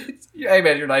out. Hey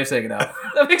man, your knife's hanging out.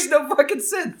 That makes no fucking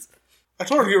sense. I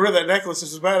told her to get rid of that necklace.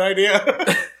 This is a bad idea.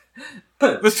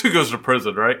 This dude goes to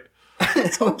prison, right?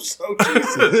 Let's hope so.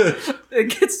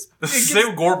 Jesus.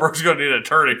 Sam Goldberg's going to need an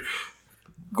attorney.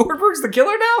 Goldberg's the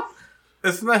killer now?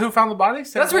 Isn't that who found the body?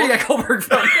 Sam That's where you got Goldberg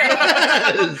from.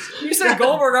 Yeah. You said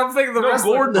Goldberg, I'm thinking the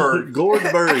wrestler. Goldberg.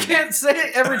 Goldberg. I can't say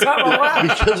it every time I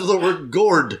laugh. Because of the word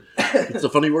gourd. It's a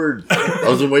funny word. I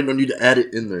was waiting on you to add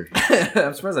it in there.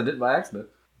 I'm surprised I did it by accident.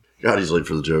 God, he's late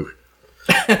for the joke.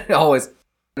 Always. Let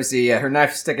me see. Yeah, her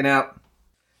knife's sticking out.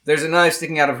 There's a knife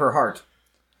sticking out of her heart.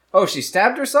 Oh, she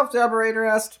stabbed herself, the operator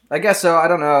asked? I guess so. I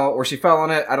don't know. Or she fell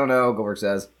on it. I don't know. Goldberg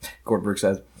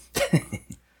says.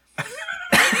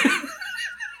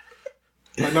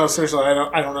 No, seriously,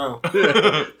 I don't know.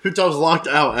 Who tells locked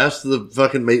out? Ask the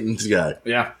fucking maintenance guy.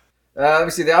 Yeah. Let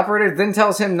me see. The operator then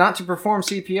tells him not to perform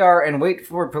CPR and wait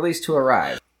for police to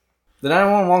arrive. The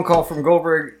 911 call from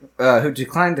Goldberg, who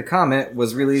declined to comment,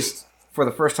 was released for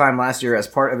the first time last year as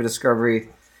part of a discovery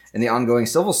in the ongoing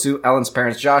civil suit. Ellen's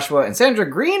parents, Joshua and Sandra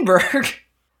Greenberg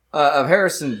of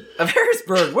Harrisburg.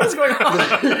 What is going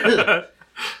on?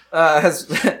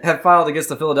 have filed against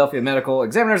the Philadelphia Medical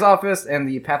Examiner's Office and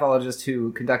the pathologist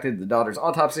who conducted the daughter's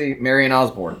autopsy, Marion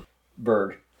Osborne.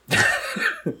 Marion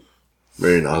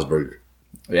Osberg.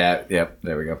 Yeah,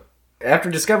 there we go. After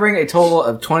discovering a total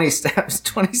of 20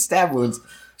 stab wounds,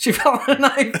 she fell on a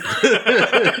knife.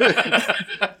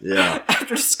 Yeah.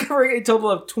 After discovering a total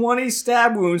of 20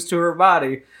 stab wounds to her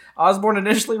body, Osborne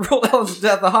initially ruled Ellen's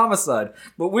death a homicide,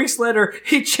 but weeks later,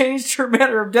 he changed her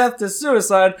manner of death to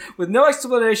suicide with no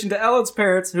explanation to Ellen's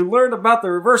parents, who learned about the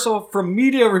reversal from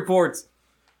media reports.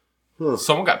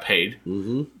 Someone got paid.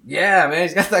 Mm-hmm. Yeah, man,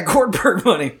 he's got that Goldberg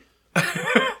money.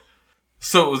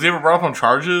 So, was he ever brought up on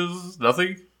charges?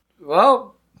 Nothing?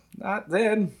 Well, not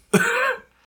then.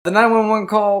 The 911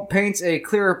 call paints a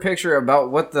clearer picture about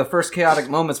what the first chaotic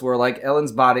moments were like after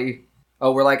Ellen's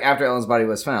body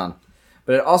was found.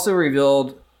 But it also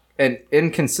revealed an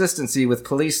inconsistency with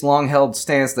police long-held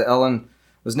stance that Ellen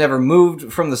was never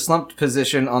moved from the slumped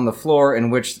position on the floor in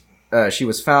which she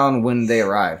was found when they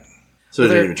arrived. So they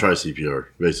didn't even try CPR,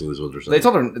 basically is what they're saying.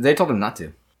 They told him not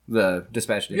to. The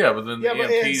dispatch did. Yeah, but then Yeah, the but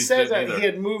EMTs it said that didn't he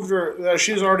had moved her,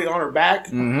 she was already on her back.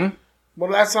 Mm-hmm.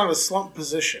 Well, that's not a slump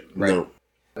position. Right. No.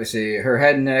 We see her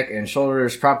head, neck, and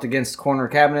shoulders propped against corner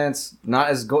cabinets, not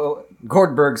as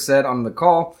Goldberg said on the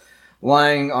call,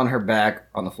 lying on her back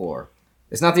on the floor.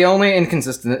 It's not the only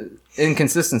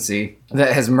inconsistency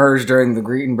that has emerged during the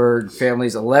Greenberg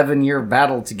family's 11-year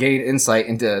battle to gain insight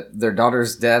into their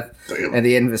daughter's death and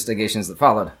the investigations that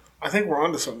followed. I think we're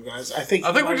onto something, guys. I think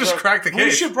we just cracked the case. We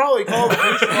should probably call the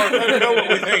police department and let them know what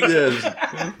we think.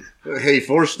 Yeah. Hey,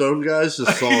 4 stone guys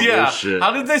just solved this shit. How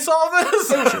did they solve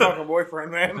this? It was your fucking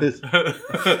boyfriend, man.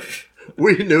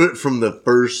 We knew it from the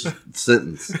first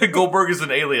sentence. Goldberg is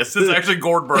an alias. It's actually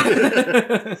Goldberg.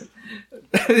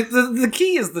 The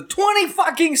key is the 20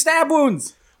 fucking stab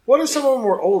wounds. What if some of them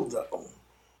were old, though?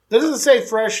 That doesn't say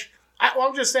fresh.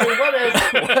 I'm just saying, what if...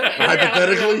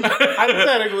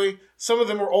 Hypothetically, some of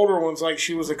them were older ones, like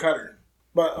she was a cutter.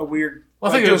 But a weird... Well,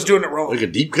 I like think she was doing it wrong. Like a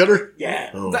deep cutter? Yeah.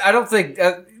 Oh. I don't think...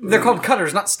 they're called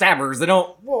cutters, not stabbers. They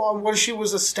don't... Well, what if she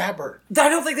was a stabber? I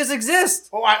don't think this exists.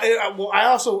 Oh, I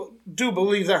also do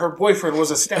believe that her boyfriend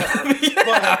was a stabber.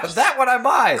 But, That one I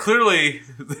buy. Clearly,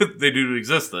 they do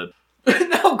exist then.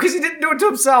 No, because he didn't do it to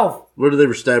himself. Where they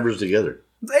were stabbers together?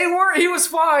 They weren't. He was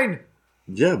fine.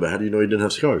 Yeah, but how do you know he didn't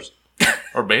have scars?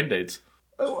 Or Band-Aids.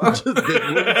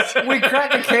 We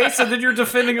crack a case and then you're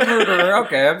defending a murderer.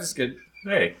 Okay, I'm just kidding.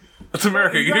 Hey, it's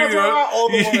America. You guys are not all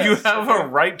the you ones. have a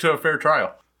right to a fair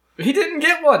trial. He didn't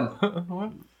get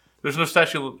one. There's no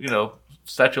statute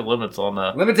limits on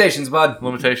Limitations, bud.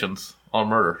 limitations on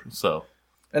murder. So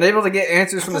Unable to get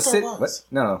answers from the thought there city. was.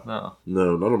 No. no,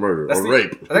 No, not a murder. That's or the-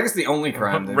 rape. I think it's the only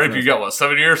crime. there's rape. no- You got what?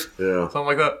 7 years? Yeah. Something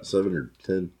like that. 7 or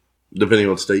 10. Depending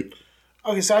on state.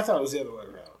 okay, so I thought it was the other way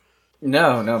around.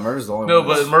 No, murder's the only No, one.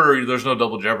 but in murder, there's no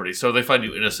double jeopardy. So if they find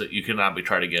you innocent, you cannot be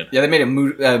tried again. Yeah, they made a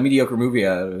mediocre movie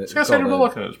out of it. It's got called, Sandra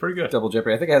Bullock in it. It's pretty good. Double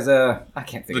Jeopardy. I think it has a... I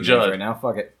can't think The of Judd. it right now.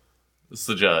 Fuck it. It's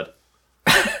the Judd.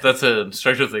 That's in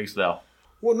Stranger Things now.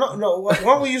 Well, no. Why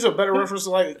don't we use a better reference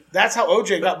to like that's how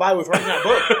OJ got by with writing that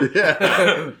book?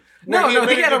 Yeah. No, he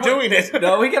admitted got to away- doing it.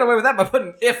 No, he got away with that by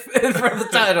putting "if" in front of the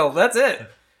title. That's it.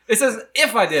 It says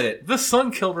 "if I did it." The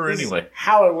son killed her anyway.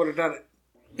 How I would have done it.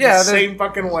 Yeah, the same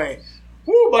fucking way.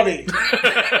 Woo, buddy.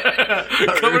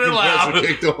 Coming in loud.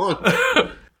 Kicked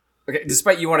on. Okay,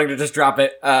 despite you wanting to just drop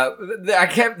it, I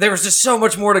kept. There was just so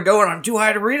much more to go, and I'm too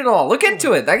high to read it all. Look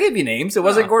into it. I gave you names. It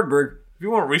wasn't Goldberg. If you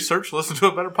want to research, listen to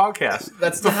a better podcast.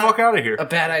 That's the not- fuck out of here. A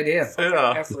bad idea.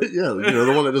 Yeah. Effort. Yeah,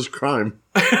 the one that does crime.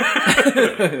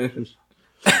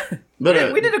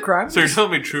 But We did a crime. So you're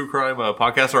telling me true crime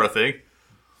podcasts are a thing?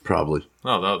 Probably.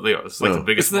 Oh, no, it's like No. the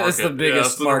biggest It's the market. biggest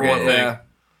it's the number market. one thing. Yeah.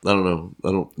 I don't know.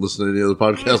 I don't listen to any other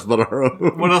podcasts but our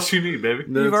own. What else you need, baby?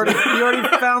 You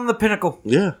already found the pinnacle.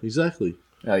 Yeah, exactly.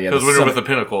 Oh yeah, Because when you're with the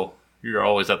pinnacle, you're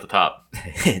always at the top.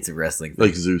 it's a wrestling.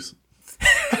 Like Zeus.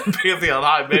 Pantheon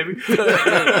high, baby.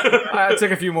 I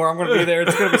took a few more. I'm going to be there.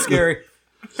 It's going to be scary.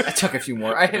 I took a few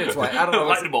more. I hit it twice. I don't know.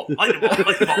 Lightning bolt. Lightning bolt.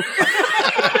 Lightning bolt.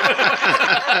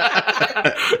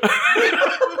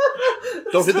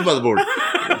 Don't hit the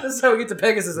motherboard. This is how we get to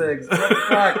Pegasus eggs. What the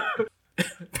fuck?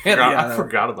 I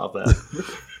forgot about that.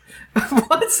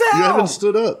 What's that? You haven't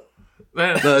stood up.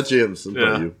 Man, No, that's you. It's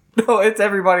Yeah. you. No, it's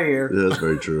everybody here. Yeah, that's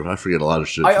very true. I forget a lot of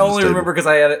shit. I from this only table. remember because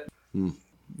I had it.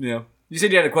 Yeah. You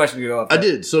said you had a question to go up. I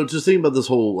did. So just thinking about this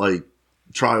whole like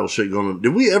trial shit going on.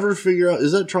 Did we ever figure out,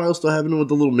 is that trial still happening with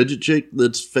the little midget chick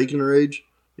that's faking her age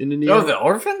in Indiana? Oh, the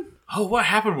orphan? oh, what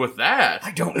happened with that?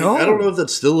 I don't know. I don't know if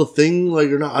that's still a thing, like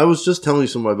or not. I was just telling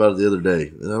somebody about it the other day,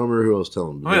 and I don't remember who I was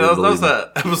telling. but I mean, they that didn't was believe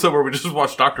that episode where we just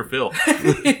watched Dr. Phil.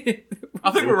 I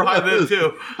think we were high then,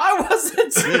 too. I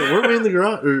wasn't. me. Yeah, weren't we in the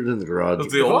garage? Or in the garage?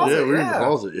 That's the old- yeah, we were in the yeah.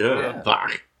 closet. Yeah. Yeah.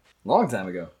 Fuck. Long time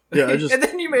ago. Yeah, I just And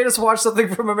then you made us watch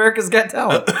something from America's Got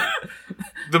Talent.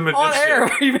 The magician. On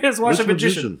air. You made us watch which a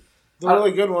magician. The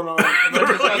really good one on.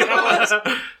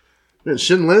 Man,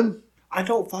 Shin Lim? I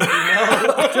don't fucking know.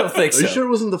 I don't think Are so. you sure it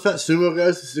wasn't the fat sumo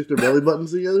guys who stick their belly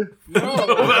buttons together? No,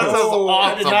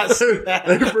 I did not see that.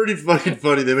 They're pretty fucking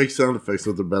funny. They make sound effects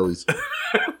with their bellies.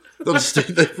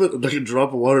 They put like a drop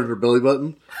of water in their belly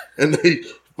button, and they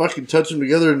fucking touch them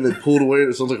together, and they pull it away,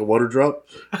 and it sounds like a water drop.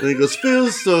 And he goes,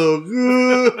 "Feels so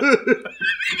good."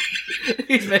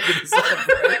 He's making this up.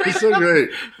 Right? It's so great.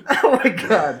 Oh my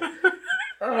god.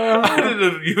 I didn't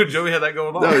know you and Joey had that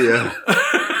going on. Oh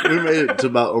yeah, we made it to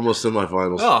about almost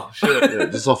semifinals. Oh, shit. Yeah,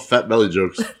 just off fat belly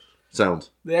jokes. Sounds.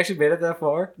 They actually made it that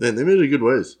far? Man, they made it good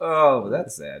ways. Oh,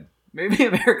 that's sad. Maybe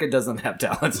America doesn't have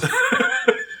talent.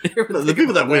 The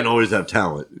people that win always have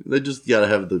talent. They just gotta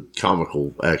have the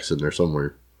comical acts in there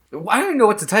somewhere. I don't even know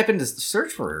what to type in to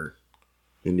search for her.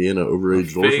 Indiana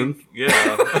overaged orphan. Fake,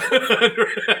 yeah.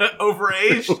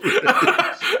 Overaged.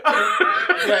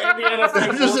 Yeah, Indiana.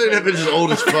 I'm just saying that bitch is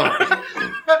old as fuck.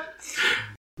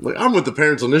 Like, I'm with the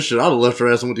parents on this shit. I'd have left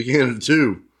her ass and went to Canada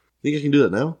too. Think I can do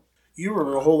that now? You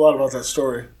remember a whole lot about that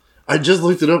story. I just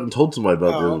looked it up and told somebody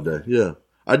about it Oh. the other day. Yeah.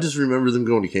 I just remember them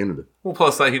going to Canada. Well,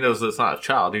 plus that he knows that it's not a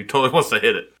child. He totally wants to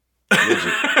hit it.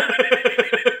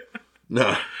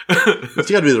 No.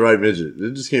 It's gotta be the right midget.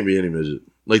 It just can't be any midget.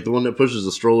 Like the one that pushes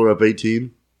the stroller up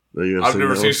 18. I've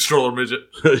never seen Stroller Midget.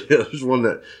 Yeah, there's one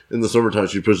that in the summertime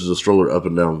she pushes a stroller up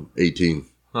and down 18.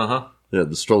 Uh-huh. Yeah,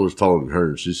 the stroller's taller than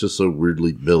her. She's just so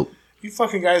weirdly built. You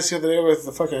fucking guys the other day with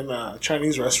the fucking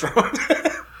Chinese restaurant.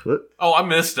 What? Oh, I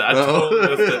missed it. I totally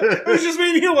missed it. It was just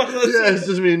me and you. Wasn't it? Yeah, it's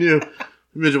just me and you.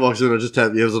 Midget walks in, I just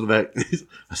tap Yams on the back.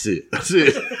 I see it. I see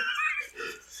it.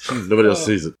 Nobody else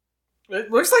sees it.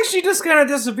 It looks like she just kind of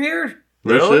disappeared.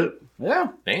 Really? Yeah.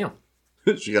 Damn.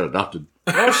 She got adopted.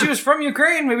 Well, she was from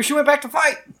Ukraine. Maybe she went back to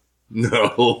fight.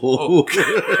 No.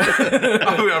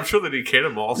 I mean, I'm sure they need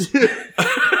cannonballs. Load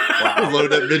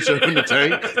that bitch up in the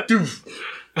tank.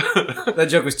 Doof. That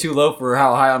joke was too low for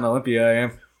how high on Olympia I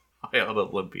am. I on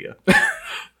Olympia. I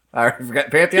already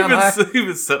forgot Pantheon High. You've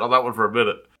been sitting on that one for a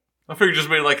minute. I figured you just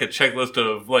made like a checklist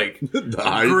of like The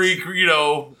heights. Greek, you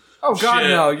know. Oh God, Shit.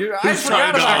 no! I Who's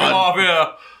trying forgot to knock him about him.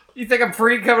 off? You think I'm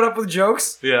free coming up with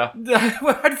jokes? Yeah.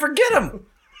 I'd forget them.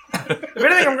 If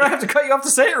anything, I'm gonna have to cut you off to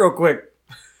say it real quick.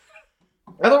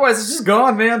 Otherwise, it's just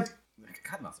gone, man.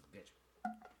 God, not a bitch.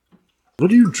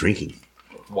 What are you drinking?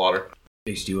 Water.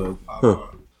 H2O.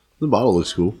 The bottle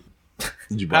looks cool.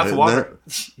 Did you buy Half it in water.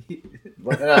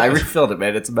 that? I refilled it,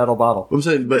 man. It's a metal bottle. I'm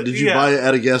saying, but did you Yeah. buy it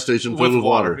at a gas station filled with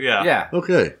water? Yeah. Yeah.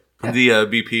 Okay. The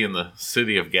BP in the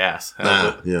city of gas.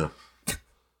 Yeah.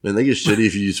 Man, they get shitty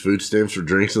if you use food stamps for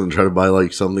drinks and then try to buy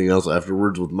like something else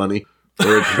afterwards with money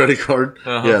or a credit card.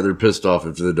 Uh-huh. Yeah, they're pissed off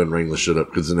if they done ring the shit up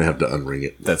because then they have to unring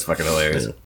it. That's fucking hilarious.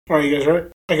 Yeah. All right, you guys ready?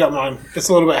 I got mine. It's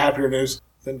a little bit happier news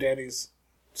than Danny's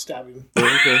stabbing.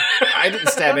 Okay. I didn't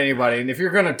stab anybody, and if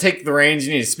you're gonna take the reins,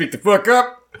 you need to speak the fuck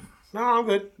up. No, I'm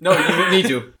good. No, you don't need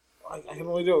to. I can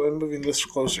only do it when moving this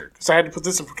closer because I had to put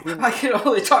this in between. I can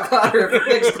only talk louder if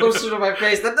it gets closer to my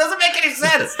face. That doesn't make any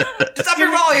sense. Just up your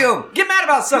volume. Get mad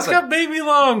about He's something. got baby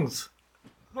lungs.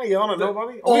 I'm not yelling at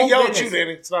nobody. I'm Oh, gonna yell at goodness. you,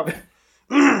 Danny. Stop it.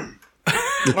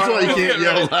 That's why you can't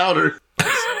yell louder.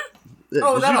 Yeah,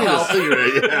 Oh, 'cause that'll you need help. a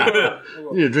cigarette, yeah.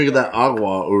 You need to drink that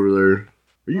agua over there.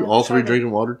 Are you all three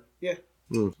drinking water? Yeah.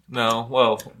 No,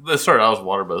 well, this started out as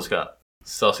water, but it's got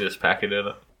Celsius packet in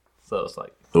it. So it's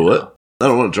like. The what? I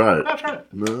don't want to try it. I'll try it.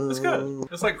 No. It's good.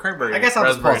 It's like cranberry. I guess I'll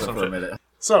just raspberry pause it for a something. minute.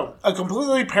 So, a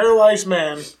completely paralyzed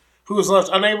man who was left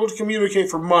unable to communicate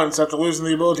for months after losing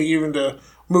the ability even to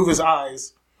move his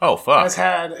eyes Oh, fuck. has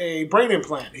had a brain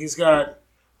implant. He's got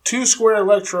 2 square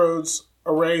electrodes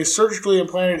array surgically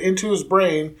implanted into his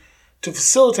brain to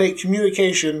facilitate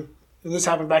communication. And this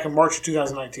happened back in March of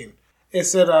 2019. It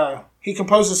said he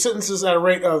composes sentences at a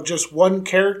rate of just 1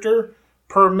 character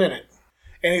per minute.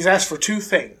 And he's asked for 2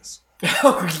 things.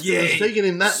 Oh, It's taking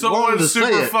him that long Someone's to super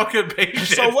say it. fucking patient.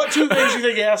 So what 2 things do you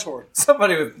think he asked for?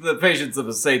 Somebody with the patience of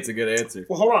a saint's a good answer.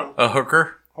 Well, hold on. A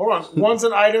hooker? Hold on. One's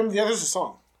an item, the other's a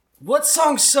song. What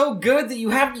song's so good that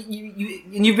you have and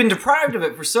you've been deprived of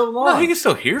it for so long? No, he can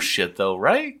still hear shit, though,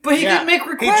 right? but he can make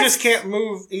requests. He just can't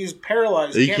move. He's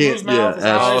paralyzed. He He can't move can't- his mouth, his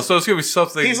yeah, Oh, eyes. so it's going to be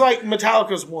something... He's like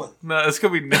Metallica's One. No, it's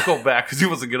going to be Nickelback because he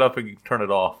wants to get up and turn it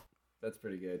off. That's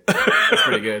pretty good. That's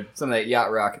pretty good. Some of that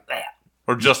yacht rock.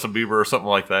 Or Justin Bieber or something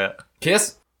like that.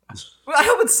 Kiss? Well, I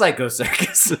hope it's Psycho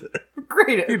Circus.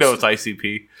 Great. You know it's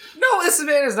ICP. No, this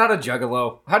man is not a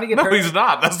juggalo. How do you get No, he's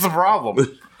not. That's the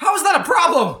problem. How is that a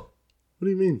problem? What do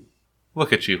you mean?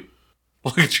 Look at you.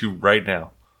 Look at you right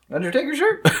now. Undertaker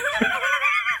shirt?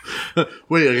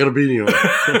 Wait, I got a beanie on.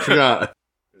 I forgot.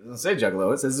 It doesn't say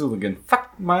juggalo. It says Zooligan.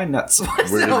 Fuck my nuts. What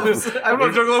the Weird. hell is I'm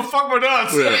not juggling. Fuck my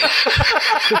nuts.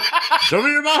 Show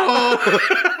me your butthole.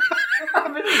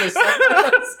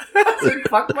 I said,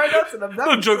 fuck my nuts and I'm No,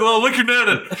 done. juggalo, lick your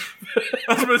netted.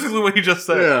 That's basically what he just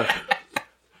said. Yeah.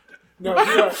 No,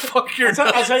 he, Fuck your I'll tell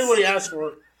nuts. you what he asked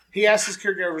for. He asked his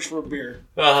caregivers for a beer.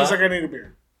 Uh-huh. He's like, I need a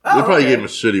beer. They probably okay. gave him a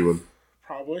shitty one.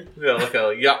 Probably. Yeah, like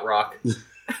a yacht rock.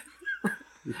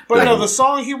 But no, the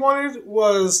song he wanted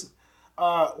was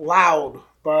Loud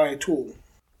by Tool.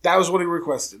 That was what he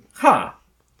requested. Huh.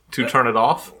 To turn it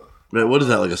off? Man, what is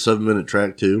that, like a 7-minute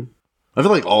track, too? I feel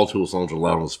like all Tool songs are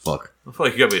loud as fuck. I feel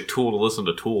like you gotta be a tool to listen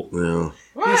to Tool. Yeah.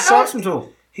 What? su- Awesome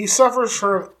tool. He suffers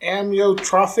from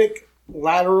amyotrophic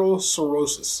lateral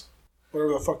sclerosis.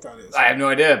 Whatever the fuck that is. I have no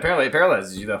idea. Apparently it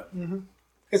paralyzes you, though.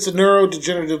 It's a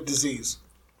neurodegenerative disease.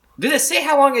 Did it say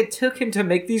how long it took him to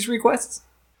make these requests?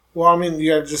 Well, I mean,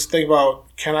 you gotta just think about,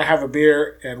 can I have a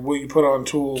beer and will you put on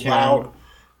Tool Loud?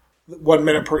 1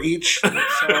 minute per each.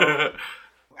 So,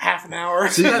 half an hour.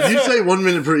 See, you say 1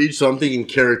 minute for each, so I'm thinking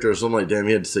character, so I'm like, damn,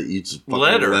 he had to say each fucking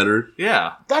letter.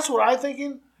 Yeah. That's what I'm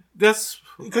thinking. That's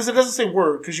Because it doesn't say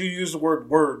word, because you use the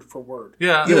word for word.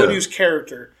 yeah. You Yeah. would use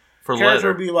character. For Character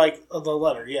letter. would be like the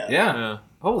letter, yeah. Yeah.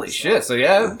 Holy shit. So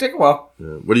yeah, it'll take a while. Yeah.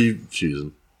 What are you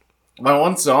choosing? My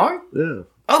one song? Yeah.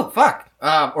 Oh, fuck.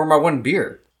 Or my one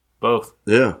beer. Both.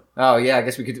 Yeah. Oh, yeah, I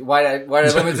guess we could... Why'd I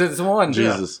limit it to one?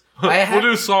 Jesus. I We'll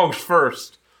do songs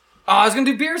first. Oh, I was going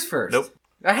to do beers first. Nope.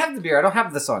 I have the beer. I don't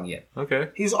have the song yet. Okay.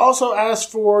 He's also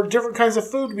asked for different kinds of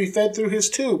food to be fed through his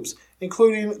tubes,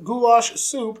 including goulash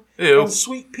soup Ew. and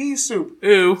sweet pea soup.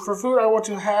 Ew. For food, I want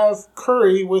to have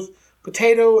curry with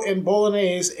potato and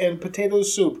bolognese and potato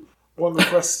soup. One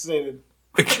request stated.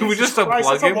 Can we just Christ,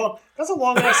 unplug him? that's a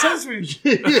long ass sentence.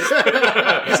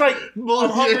 It's like, I'm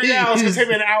hungry now. It's going to take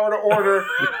me an hour to order.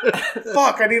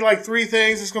 Fuck, I need like 3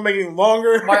 things. It's going to make it even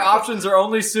longer. My options are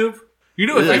only soup. You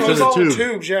know, if, Yeah, he It it's was in was, the all in tube.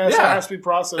 tubes, yeah, so it Yeah. has to be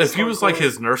processed. if he was like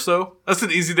his nurse, though, that's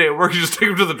an easy day at work. You just take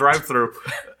him to the drive-thru.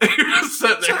 You're just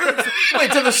sitting there.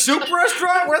 Wait, to the soup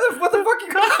restaurant? What the fuck you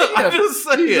I'm calling just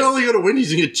You can saying. only go to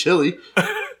Wendy's and get chili.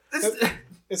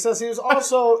 It says he was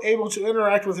also able to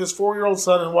interact with his 4-year-old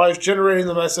son and wife, generating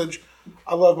the message,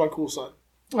 I love my cool son.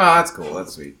 Oh, that's cool.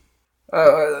 That's sweet.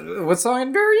 What song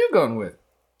and beer are you going with?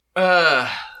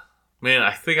 Man,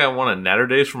 I think I want a Natter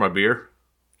Days for my beer.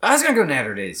 I was going to go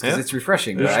Natter Days because Yeah? it's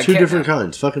refreshing. but I There's 2 can't different now.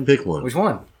 kinds. Fucking pick one. Which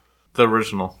one? The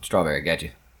original. Strawberry, got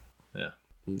you.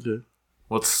 Okay.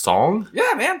 What song?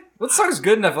 Yeah, man. What song's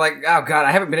good enough? Like, oh god,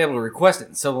 I haven't been able to request it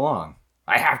in so long.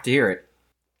 I have to hear it.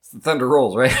 It's the Thunder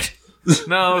Rolls, right?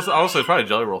 No, I would say probably a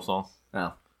Jelly Roll song.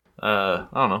 No, I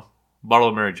don't know. Bottle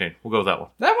of Mary Jane. We'll go with that one.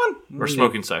 that one. Or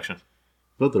Smoking Section.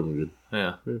 Both of them are good.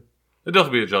 Yeah. It'd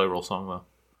definitely be a Jelly Roll song, though.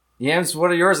 Yams, what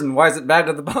are yours, and why is it bad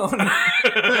to the bone?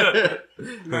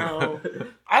 No.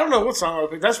 I don't know what song I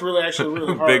would pick. That's really actually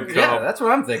really hard. Big yeah, cup. that's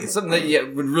what I'm thinking. Something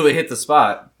that would really hit the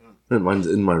spot. And mine's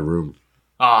in my room.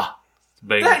 Ah. It's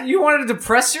big. That you wanted to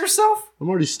depress yourself? I'm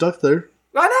already stuck there.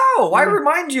 I know. Why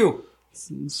remind you?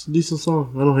 It's a decent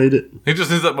song. I don't hate it. He just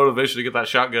needs that motivation to get that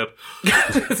shotgun.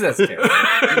 That's terrible.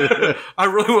 I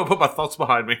really want to put my thoughts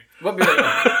behind me. What beer?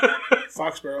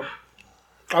 Foxborough.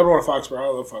 I'd want a Foxborough. I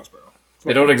love Foxborough.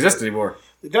 They don't exist anymore.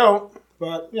 They don't,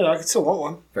 but, you know, I could still want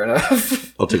one. Fair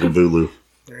enough. I'll take a Voodoo.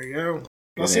 There you go. Now,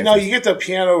 Good see, now answers. you get the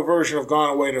piano version of Gone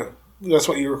Away to... That's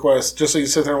what you request, just so you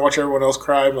sit there and watch everyone else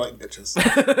cry and be like, bitches.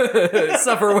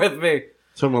 Suffer with me.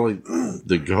 Talking about like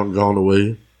the gone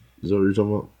away. Is that what you're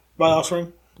talking about? My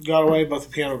Offspring? Got Away, but the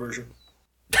piano version.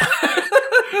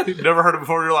 You've never heard it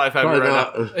before in your life, have you? Probably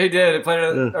Right now? not. He did. He played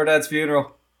it at our dad's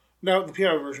funeral. No, the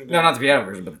piano version. No, not the piano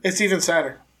version, but It's even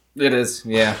sadder. it is.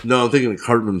 Yeah. No, I'm thinking of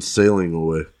Cartman Sailing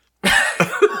Away.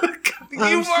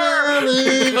 You were!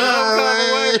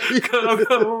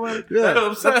 Come away.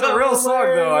 Yeah. That's a real song,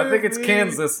 though. I think it's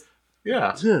Kansas.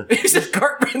 Yeah. Yeah. He said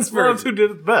Cartman's The ones version. who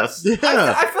did it best. Yeah.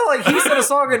 I feel like he said a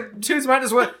song and Tune's mind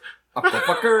just went,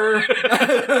 fucker.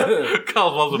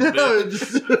 Kyle's was a Yeah, bitch. it's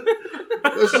just,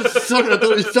 that's just the song I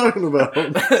thought he was talking about.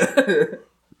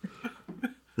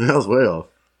 That was way off.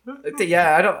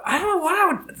 Yeah, I don't know what I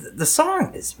would. The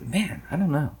song is, man, I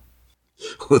don't know.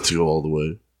 Let's go all the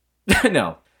way.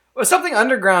 No. Well, something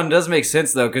underground does make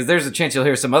sense, though, because there's a chance you'll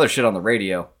hear some other shit on the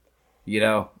radio. You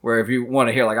know, where if you want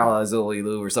to hear like "Oh, Zilly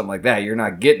Lou" or something like that, you're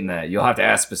not getting that. You'll have to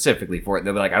ask specifically for it.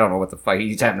 They'll be like, "I don't know what the fuck."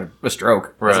 He's having a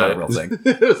stroke. That's not a real thing.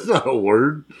 It's not a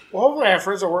word. Well, hopefully I have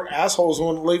friends that work assholes who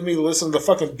won't leave me to listen to the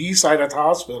fucking B-side at the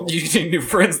hospital. You need new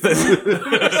friends then.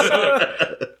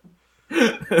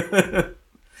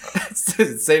 It's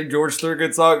the same George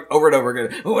Thorogood song over and over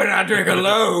again. When I drink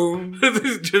alone.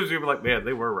 These gyms be like, man,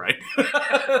 they were right.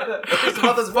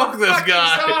 Fuck Fuck this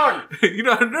guy. You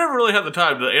know, I never really had the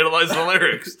time to analyze the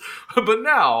lyrics, but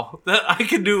now that I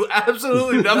can do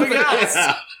absolutely nothing else.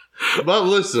 But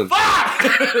listen, You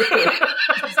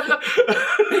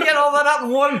get all that out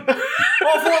in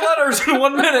all 4 letters in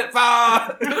 1 minute.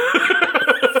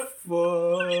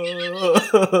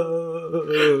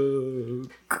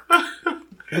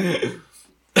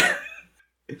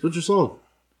 what's your song?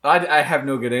 I have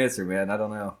no good answer, man. I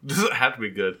don't know. Does it have to be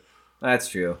good? That's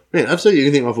true. Man, I'd say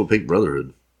anything off of Pink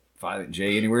Brotherhood. Violent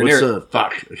J anywhere What's near.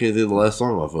 fuck? I can't think of the last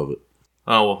song off of it.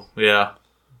 Oh, well, yeah.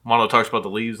 Mono talks about the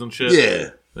leaves and shit. Yeah.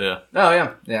 Yeah. Oh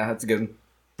yeah, that's a good one.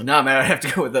 No, man, I'd have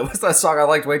to go with that. What's that song I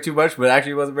liked way too much, but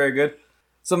actually wasn't very good?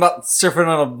 Something about surfing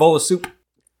on a bowl of soup.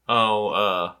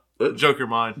 Oh, Joke Your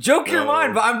Mind. Joke your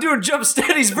mind, but I'm doing Jump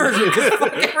Steady's version because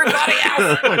fuck everybody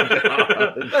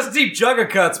else. That's deep Jugga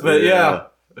cuts, but yeah.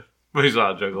 But he's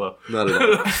not a juggalo. Not at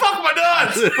all. Fuck my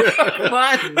nuts!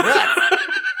 My nuts.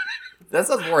 That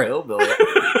sounds more hillbilly.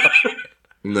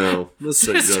 No. Let's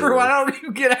say Sister, why don't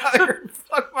you get out here and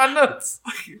fuck my nuts?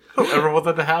 I don't ever want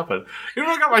that to happen.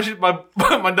 Even if I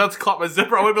got my nuts caught in my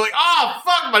zipper, I would be like, oh,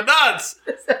 fuck my nuts!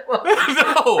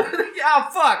 No! Yeah,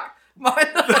 fuck. My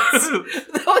nuts.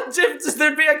 The only difference is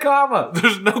there'd be a comma.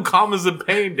 There's no commas in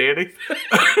pain, Danny.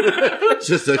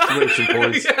 Just exclamation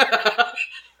points.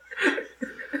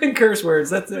 And curse words,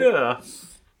 that's it. Yeah.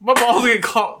 My balls get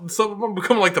caught, so I'm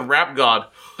becoming like the rap god.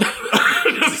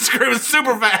 Just screaming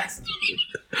super fast.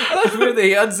 That's weird that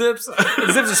he unzips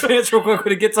his pants real quick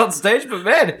when he gets on stage, but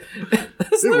man,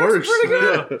 this It works. pretty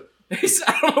good. Yeah.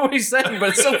 I don't know what he's saying, but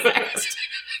it's so fast.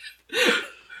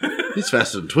 He's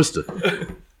faster than Twister. I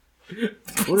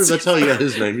wonder if that's how he got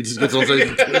his name. He just gets on stage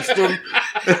and twists him.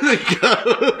 And then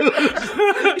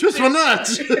go, twist my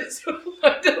nuts.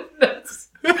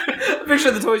 I'm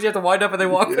picturing the toys you have to wind up and they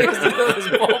walk next to his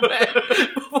ball bag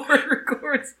before he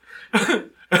records.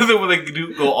 And then when they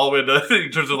do go all the way to he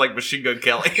turns into like Machine Gun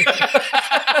Kelly.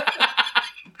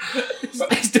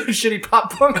 He's doing shitty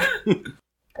pop punk.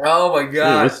 Oh my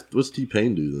Yeah, god. what's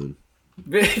T-Pain do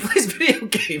He plays video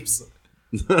games.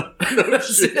 then?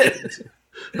 That's it.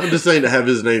 I'm just saying to have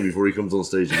his name before he comes on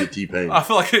stage and get T-Pain. I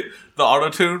feel like the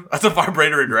auto-tune, that's a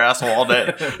vibrator in your asshole all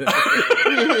day.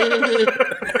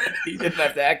 He didn't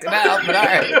have to act it out, but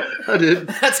alright. I did.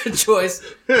 That's a choice.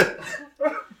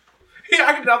 He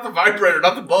acted out the vibrator,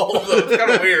 not the bowl. So it's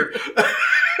kind of weird.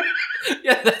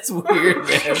 Yeah, that's weird,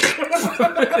 man.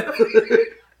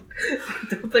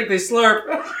 Don't think they slurp.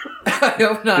 I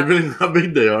hope not. Depending on how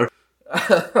big they are.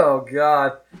 Oh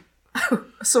god.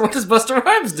 So what does Busta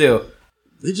Rhymes do?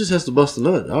 He just has to bust a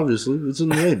nut, obviously. It's in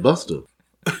the name, Busta.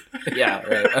 Yeah,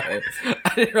 right.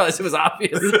 I didn't realize it was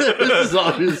obvious. This is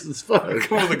obvious as fuck.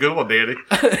 Come on with a good one, Danny.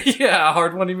 Yeah, a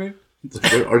hard one, you mean? What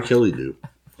did R. Kelly do?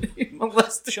 He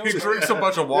drinks a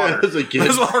bunch of water. Yeah, as a kid.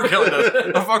 That's what R. Kelly does.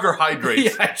 The fucker hydrates. He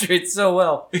hydrates so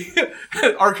well.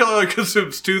 R. Kelly only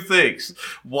consumes 2 things: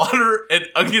 water and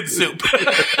onion soup.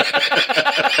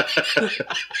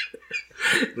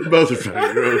 Both are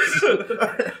fucking gross.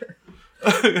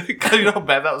 God, you know how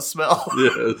bad that would smell?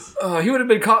 Yes. Oh, he would have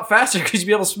been caught faster because you'd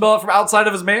be able to smell it from outside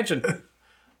of his mansion.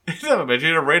 He didn't have a mansion.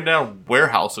 He had a rain down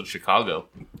warehouse in Chicago.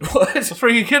 What? That's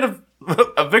where you get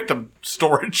a victim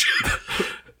storage.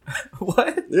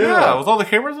 What? Yeah, with all the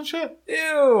cameras and shit.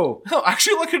 Ew. No,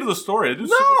 actually look into the story. It's No!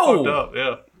 super fucked up.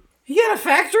 Yeah. He had a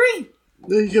factory?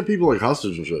 Yeah, you got people like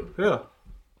hostage and shit. Yeah.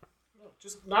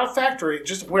 Just not a factory,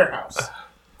 just a warehouse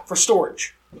for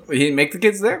storage. He didn't make the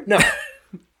kids there? No.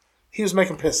 He was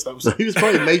making piss though. He was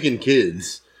probably making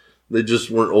kids. They just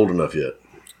weren't old enough yet.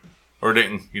 Or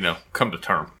didn't, come to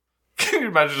term. Can you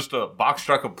imagine just a box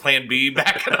truck of Plan B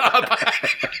backing up?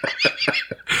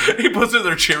 He puts in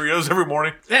their Cheerios every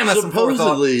morning. Damn, that's some forethought.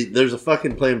 Supposedly, there's a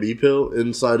fucking Plan B pill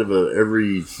inside of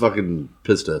every fucking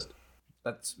piss test.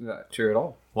 That's not true at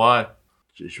all. Why?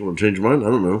 You want to change your mind? I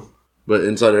don't know. But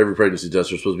inside of every pregnancy test,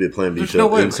 there's supposed to be a Plan B There's pill. no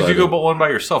way, because inside you go of- buy one by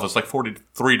yourself. It's like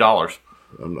 $43.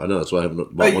 I know, that's why I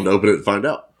haven't bought one to open it and find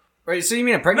out. Wait, so you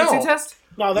mean a pregnancy No. test?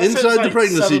 No, that Inside says, the like,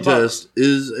 pregnancy $7. test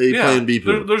is a Plan B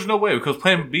pill. There's no way, because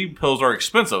Plan B pills are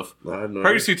expensive. I know.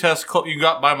 Pregnancy tests, you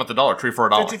got buy them at the Dollar Tree for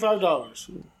 $1. $55.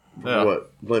 Yeah.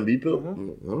 What? Plan B pill? Mm-hmm.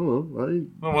 I don't know.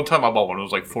 Well, one time I bought one, it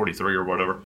was like 43 or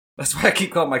whatever. That's why I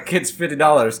keep calling my kids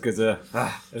 $50 because I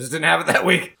just didn't have it that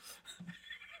week.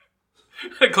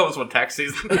 They call this one tax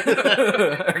season.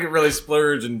 I could really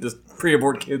splurge and just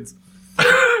pre-abort kids.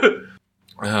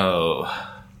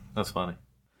 Oh, that's funny.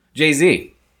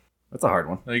 Jay-Z. That's a hard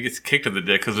one. He gets kicked in the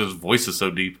dick because his voice is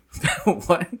so deep.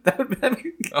 What? That would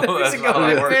be Oh, that's not how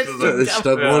it works, is it? They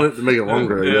stub Yeah. on it to make it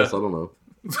longer, I Yeah. guess. I don't know.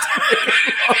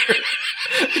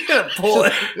 You gotta pull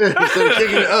it. Instead of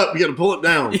kicking it up, you gotta pull it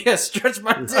down. Yeah, stretch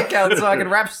my dick out so I can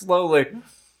rap slowly.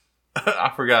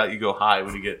 I forgot you go high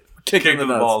when you get Kicked kicked in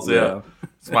the nuts, balls. Yeah.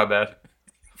 It's my bad.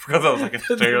 I forgot that was like a The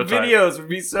stereotype. videos would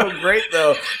be so great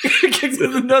though. Kicked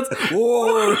in the nuts.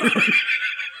 Whoa.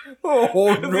 Oh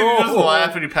And then you just no.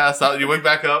 laugh and you pass out and you wake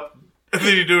back up and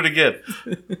then you do it again.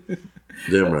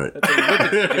 Damn right. That's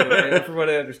what Olympics do, man, from what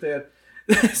I understand.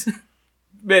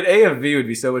 Man, AFV would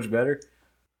be so much better.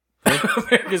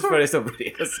 America's Funniest Home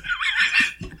Videos.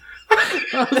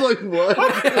 I was like, what?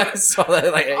 I saw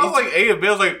that like I was like A and B.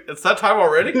 I was like, it's that time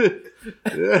already?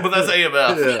 Yeah. But that's A and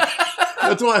F. Yeah.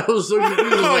 That's why I was so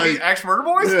confused. Like, Like, Axe Murder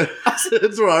Boys? yeah.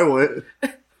 That's where I went.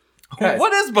 Guys.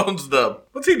 What is Bones Dub?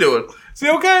 What's he doing? Is he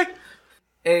okay?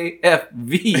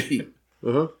 AFV.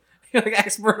 Uh-huh. You're like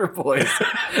Axe Murder Boys.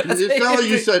 It sounded like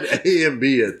you said A and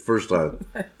B at first time.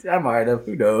 I might have.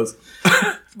 Who knows?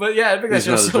 But yeah, I think that He's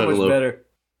not show's a so much juggalo. better.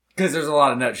 Because there's a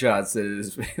lot of nut shots. That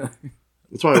is,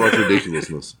 That's why I like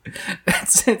ridiculousness.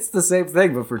 it's the same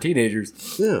thing, but for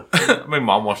teenagers. Yeah. My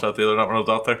mom watched that the other night when I was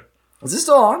out there. Is this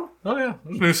still on? Oh, yeah.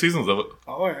 There's new seasons of it.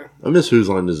 Oh, yeah. I miss Whose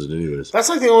Line Is It anyways. That's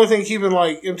like the only thing keeping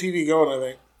like MTV going, I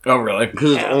think. Oh, really?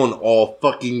 Because it's on all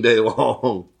fucking day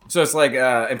long. So it's like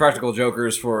Impractical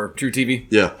Jokers for True TV?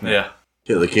 Yeah. Yeah.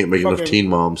 Yeah, they can't make enough Fucking Teen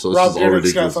Moms, so this Rob is all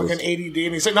Dyrdek's got ridiculous. fucking ADD,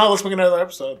 and he's like, no, let's make another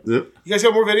episode. Yep. You guys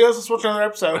got more videos? Let's watch another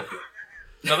episode.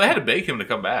 No, they had to bake him to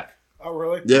come back. Oh,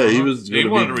 really? Yeah, he was He going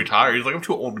wanted to to be... retire. He's like, I'm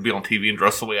too old to be on TV and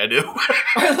dress the way I do.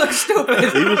 I look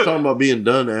stupid. He was talking about being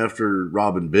done after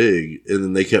Robin Big, and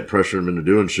then they kept pressuring him into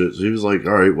doing shit. So he was like,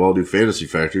 all right, well, I'll do Fantasy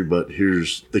Factory, but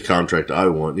here's the contract I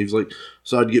want. And he was like,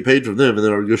 so I'd get paid from them, and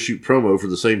then I'd go shoot promo for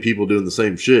the same people doing the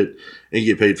same shit and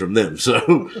get paid from them.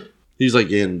 So he's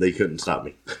like, and they couldn't stop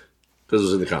me because it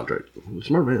was in the contract.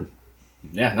 Smart man.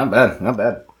 Yeah, not bad. Not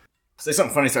bad. Say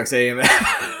something funny so I can say amen.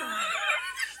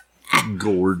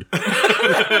 Gourd. He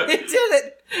did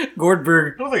it.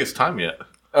 Gordberg. I don't think it's time yet.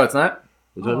 Oh, it's not?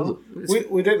 What time is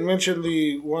it? We didn't mention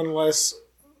the one less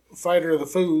fighter of the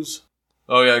Foos.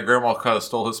 Oh, yeah. Grandma kind of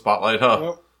stole his spotlight,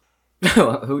 huh?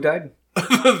 Yep. Who died?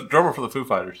 The drummer for the Foo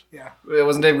Fighters. Yeah. It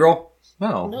wasn't Dave Grohl?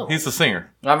 No, he's the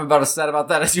singer. I'm about as sad about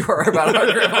that as you are about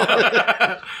our grandma.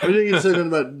 I didn't even say nothing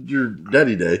about your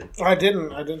daddy day. I didn't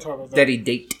talk about that. Daddy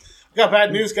date. Got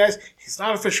bad news, guys. He's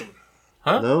not a fisherman.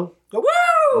 No? Woo!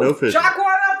 No fishing. Chalk one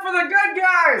up for the good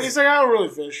guys! He's like, I don't really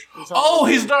fish. Oh,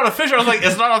 he's not a fisher. I was like,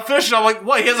 it's not a fish. I'm like,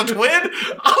 what? He has a twin? I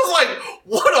was like,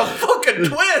 what a fucking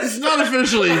twin! It's not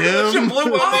officially That shit him. blew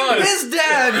my mind. His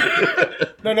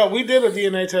dad! No, we did a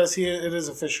DNA test. It is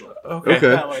official. Okay. Okay.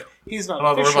 That way. He's I not don't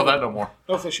have to worry official. about that no more.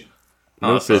 No fishing.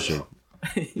 No that sucks. fishing.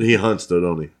 He hunts, though,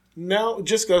 don't he? No,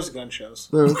 just goes to gun shows.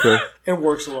 Oh, okay. And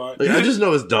works a lot. Like, I just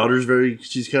know his daughter's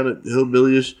she's kind of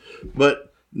hillbilly-ish.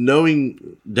 But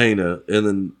knowing Dana and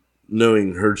then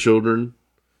knowing her children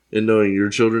and knowing your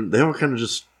children, they all kind of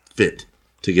just fit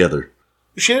together.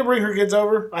 She didn't bring her kids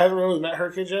over. I haven't really met her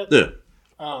kids yet.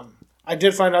 Yeah. I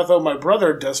did find out, though, my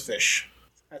brother does fish.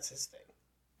 That's his thing.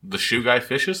 The shoe guy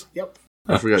fishes? Yep.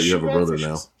 I forgot you have a She brother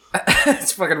fishes. now.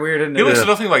 It's fucking weird, isn't it? He looks Yeah.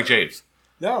 nothing like James.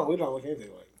 No, we don't look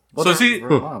anything like. Well, So is he- they're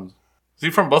moms. Is he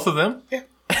from both of them?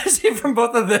 Is he from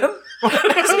both of them?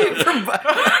 Is he from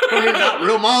Not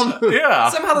real mom. Yeah.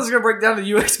 Somehow this is going to break down to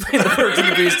you explain the birds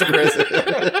and the bees to Chris.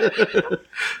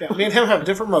 Yeah, me and him have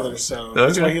different mothers, so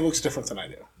that's Okay. why he looks different than I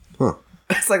do.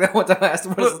 It's like that one time I asked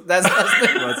him what his dad's last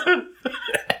name was.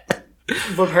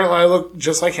 But apparently I look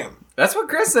just like him. That's what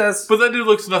Chris says. But that dude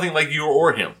looks nothing like you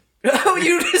or him. Oh,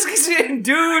 you just saying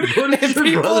dude What is and your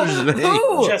people. brother's name?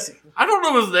 Who? Jesse. I don't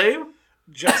know his name.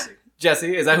 Jesse.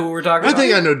 Jesse, is that who we're talking I about?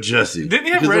 think I know Jesse. Didn't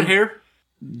he have Because red hair?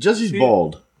 Jesse's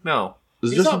bald. No.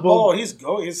 Is He's Jesse not bald.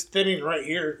 He's thinning right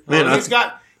here. Man,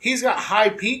 He's got high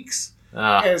peaks,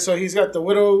 Ah. and so he's got the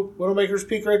Widowmaker's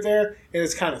peak right there, and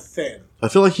it's kind of thin. I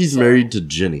feel like he's married to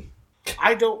Jenny.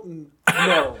 I don't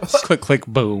know. Click, click,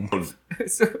 boom.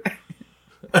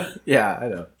 Yeah, I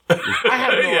know. I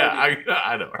have no Yeah, idea.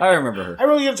 I know. I remember her. I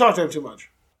really didn't talk to him too much.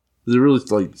 Is he really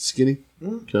like skinny?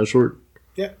 Kind of short?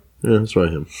 Yeah, Yeah, that's right.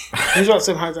 Him. he's about the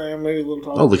same height as I am, maybe a little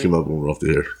taller. I'll look him up when we're off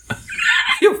the air.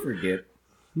 You'll forget.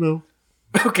 No.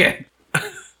 Okay.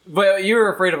 But you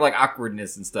were afraid of like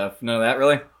awkwardness and stuff. None of that,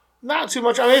 really? Not too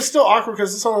much. I mean, it's still awkward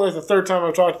because it's only like the third time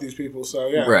I've talked to these people. So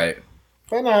yeah, Right.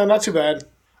 But no, not too bad.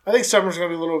 I think summer's gonna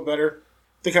be a little bit better.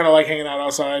 They kind of like hanging out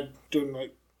outside, doing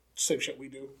like same shit we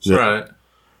do. Yeah. Right.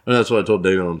 And that's what I told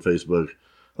Dana on Facebook.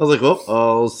 I was like, well,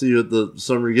 I'll see you at the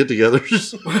summer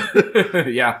get-togethers.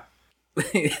 Yeah.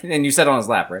 And you sat on his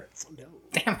lap, right? No.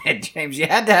 Damn it, James. You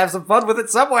had to have some fun with it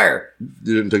somewhere.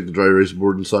 You didn't take the dry erase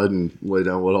board inside and lay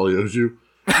down what all he owes you?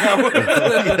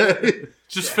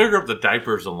 Just figure up the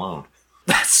diapers alone.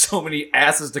 That's so many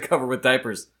asses to cover with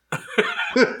diapers.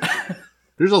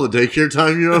 Here's all the daycare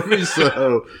time you owe me,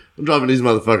 so I'm dropping these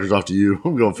motherfuckers off to you.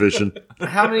 I'm going fishing.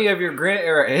 How many of your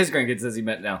his grandkids has he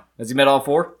met now? Has he met all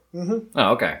 4? Mm-hmm.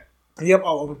 Oh, okay. Yep,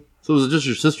 all of them. So was it just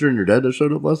your sister and your dad that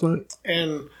showed up last night?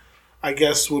 And I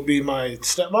guess would be my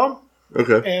stepmom.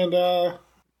 Okay. And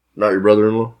Not your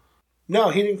brother-in-law? no,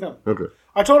 he didn't come. Okay.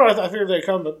 I told her I figured they'd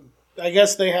come, but I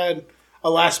guess they had a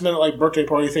last minute like birthday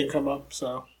party thing come up,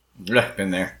 so Yeah,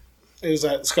 been there. it was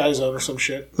at Sky Zone or some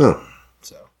shit. Oh,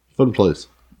 So fun place.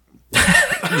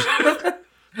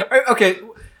 Okay,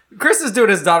 Chris is doing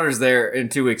his daughter's there in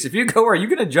 2 weeks. If you go, are you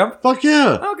going to jump? Fuck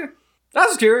yeah. Okay. I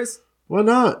was curious. Why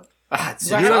not? It's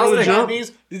Like, You're not I was gonna thinking, jump?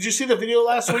 knees. Did you see the video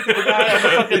last week of the guy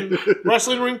on the fucking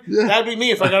wrestling ring? Yeah. That'd be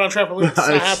me if I got on trampoline. It's not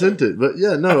I happening. sent it. But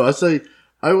yeah, no,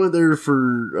 I went there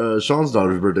for Sean's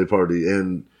daughter's birthday party,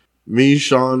 and me,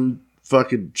 Sean,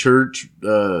 fucking church,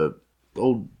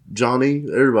 old Johnny,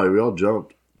 everybody, we all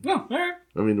jumped. No, all right.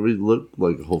 I mean, we looked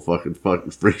like a whole fucking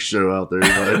freak show out there.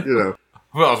 Like, you know.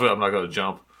 Well, I'm not going to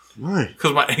jump Why?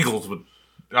 because my ankles would,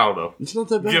 I don't know, It's not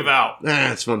that bad. give out.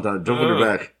 Nah, it's fun time. Jump on your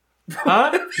back.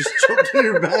 Huh? Just jump to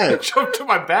your back. Jump to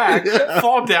my back, Yeah.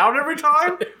 fall down every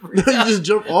time. No, you just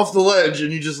jump off the ledge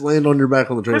and you just land on your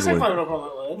back on the Chris ain't trampoline. climbing up on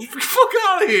that ledge. Fuck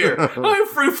out of here! I'm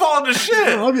free falling to shit.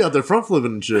 I'll be out there front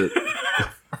flipping and shit.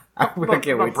 I can't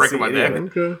I'm wait to breaking see my it neck.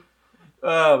 either. Okay.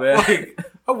 Oh, man. Like,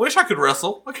 I wish I could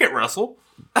wrestle. I can't wrestle.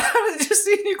 Just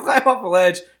seeing you climb off a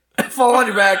ledge, fall on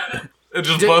your back. It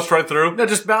just busts right through. No,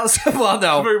 just bounce. Well,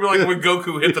 no. Maybe like when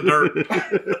Goku hit the dirt.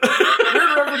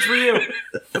 Weird reference for you.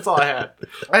 That's all I had.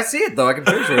 I see it, though. I can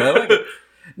picture it. I like it.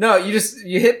 No, you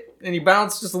hit and you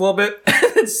bounce just a little bit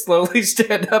and then slowly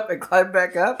stand up and climb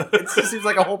back up. It just seems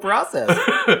like a whole process.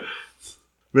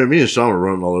 Man, me and Sean were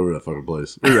running all over that fucking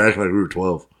place. We were acting like we were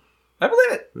 12. I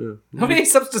believe it. Yeah. How many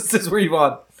substances were you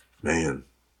on? Man.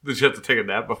 Did you have to take a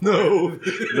nap before?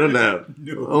 No nap.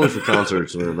 Only for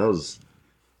concerts, man. That was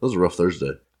a rough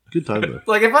Thursday. Good time, though.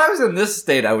 Like, if I was in this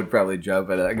state, I would probably jump,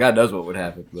 and God knows what would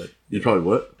happen. But You probably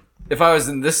what? if I was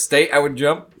in this state, I would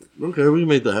jump. Okay, we can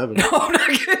make that happen. No, I'm not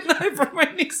getting that for my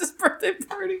niece's birthday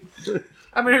party.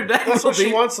 I mean, her dad That's will what she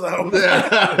be. wants, though.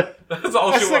 Yeah. That's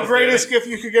all That's she the wants. greatest gift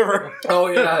you could give her. Oh,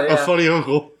 yeah, A yeah. funny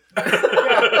uncle.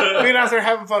 Being out there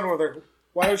having fun with her.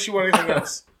 Why would she want anything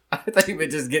else? I thought you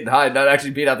meant just getting high, not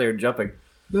actually being out there and jumping.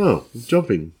 No,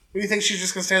 jumping. Do you think she's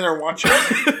just going to stand there and watch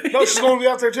it? No, she's going to be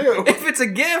out there, too. If it's a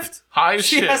gift, High as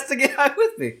she shit. has to get high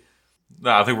with me.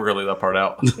 No, I think we're gonna leave that part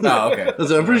out. Oh,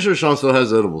 okay. I'm pretty sure Sean still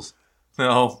has edibles.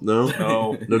 No. No?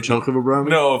 No. No chunk of a brownie?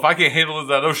 No, if I can't handle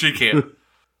it, I know she can.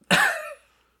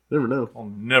 Never know. I'll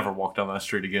never walk down that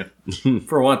street again.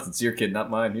 For once, it's your kid, not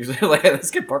mine. Usually, like, let's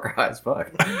get Parker high as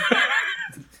fuck.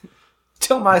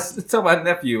 tell my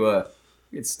nephew,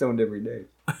 get stoned every day.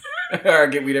 Or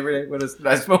get weed every day. What is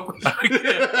I smoke? I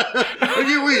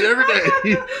get weed every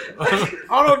day. I don't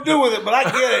know what to do with it, but I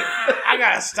get it. I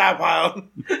got a stockpile.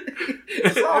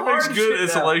 It makes good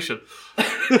insulation.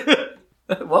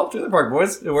 Well, Trailer Park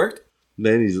Boys, it worked.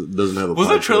 Nanny's doesn't have a Was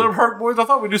pipe that Trailer though. Park Boys? I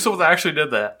thought we knew someone that actually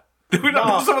did that. Did we not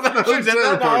No. know someone that actually did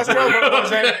Trailer that? No, that's Trailer Park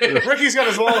Boys. Ricky's got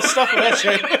his wall of stuff with that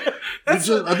shit. I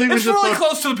think we It's just really talked,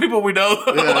 close to the people we know.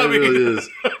 yeah, I it mean, really is.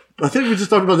 I think we just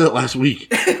talked about that last week.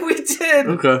 We did.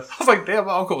 Okay. I was like, damn,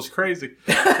 my uncle was crazy.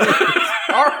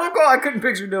 Our uncle, I couldn't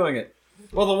picture doing it.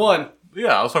 Well, the one.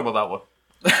 Yeah, I was talking about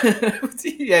that one.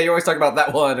 Yeah, you always talk about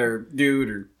that one or dude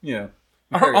or, you know.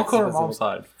 Our very uncle or specific. mom's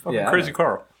side. Fucking Yeah, I crazy know.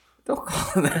 Carl. Don't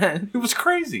call him that. He was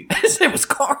crazy. His name was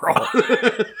Carl.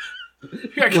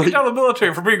 He got kicked out of the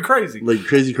military for being crazy. Like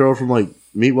Crazy Carl from like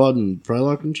Meatwad and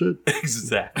Frylock and shit.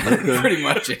 Exactly. Pretty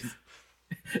much.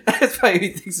 That's why he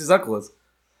thinks his uncle is.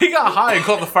 He got high and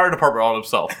called the fire department on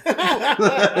himself.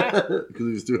 Because he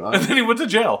was too high. And then he went to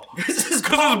jail. Because his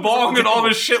bong and all of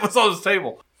his shit was on his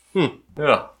table.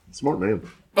 Yeah. Smart man.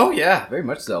 Oh yeah, very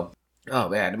much so. Oh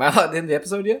man, am I allowed to end the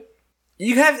episode yet?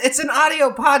 It's an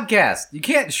audio podcast. You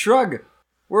can't shrug.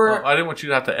 Well, I didn't want you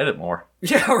to have to edit more.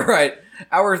 Yeah, right.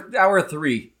 Hour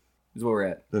 3 is where we're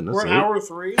at. Man, that's We're an it. hour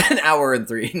 3. An hour and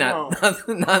 3,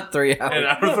 not 3 hours.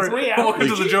 And No, 3 hours. welcome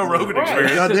to the Joe Rogan Right.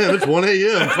 experience. God damn, it's 1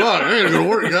 a.m. Fuck, I ain't gonna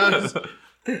work, guys.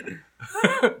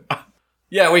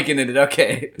 Yeah, we can end it.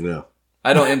 Okay. Yeah.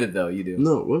 I don't end it though. You do.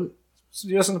 No, what? So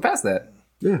you listen to past that.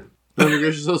 Yeah. Have a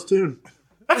gracious host tune.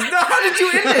 How did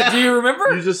you end it? Do you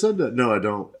remember? You just said that. No, I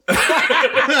don't.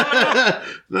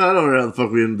 No, I don't know how the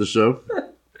fuck we ended the show.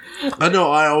 I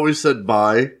know I always said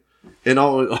bye. And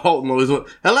Alton always went,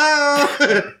 hello!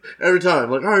 Every time.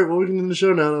 Like, all right, well, we can end the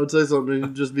show now. And I would say something and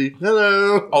it'd just be,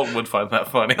 hello! Alton would find that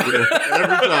funny. Every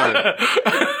time.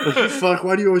 Fuck,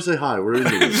 why do you always say hi? Where is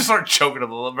it? Just start choking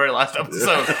him the very last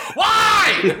episode.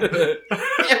 Why?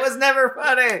 It was never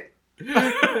funny.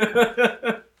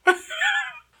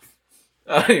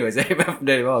 Anyways, Amen from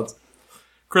Danny Mullins.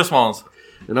 Chris Mullins.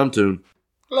 And I'm tuned.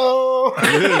 Hello.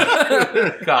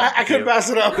 God, I couldn't pass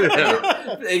it up.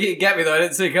 You got me though. I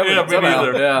didn't see it coming. Yeah, me somehow.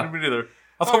 neither. Yeah. Me neither.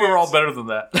 I thought we were all better than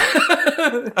that.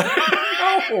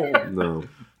 No. Then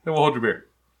we'll hold your beer.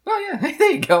 Oh yeah. Hey,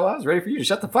 there you go. I was ready for you to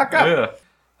shut the fuck up. Yeah.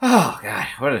 Oh god,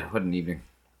 what an evening.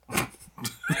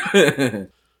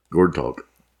 Gourd talk.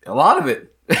 A lot of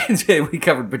it. We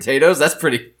covered potatoes. That's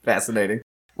pretty fascinating.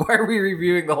 Why are we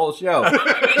reviewing the whole show?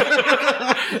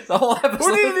 The whole episode.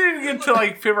 We didn't even get to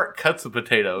like favorite cuts of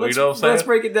potato. You know what I'm Let's saying?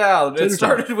 break it down. It Tater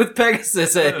started with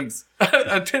Pegasus eggs.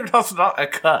 A tater tots is not a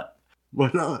cut Why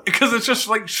not? because it's just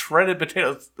like shredded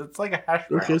potatoes. It's like a hash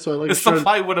brown. Okay, so I like it's a shredded- the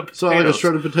plywood of potatoes. So I like a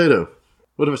shredded potato.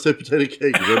 What if I say potato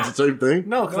cake? Is that the same thing?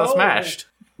 No, because that's No. mashed.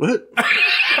 What?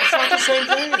 It's not the same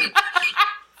thing.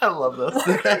 I love this.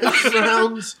 Hash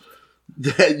browns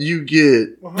that you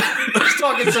get He's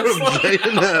talking so slow. from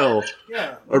J&L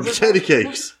Yeah. are potato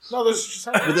cakes. No, there's just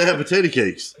But they have potato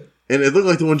cakes. And they look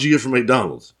like the ones you get from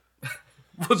McDonald's.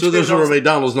 So those are from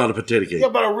McDonald's, not a potato cake. Yeah,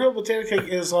 but a real potato cake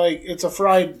is like it's a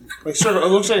fried like sort of. It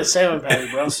looks like a salmon patty,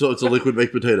 bro. So it's a liquid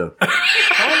baked potato.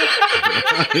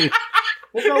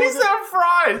 We'll go He's with it. not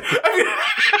fried.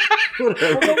 We'll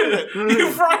go with it.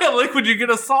 You fry a liquid, you get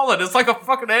a solid. It's like a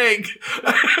fucking egg.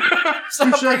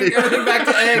 Stop Touche. bringing everything back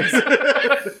to eggs.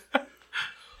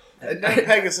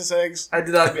 Pegasus eggs. I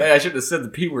did not. I shouldn't have said the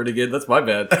P word again. That's my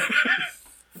bad.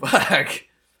 Fuck.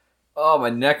 Oh, my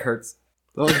neck hurts.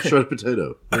 I like a shredded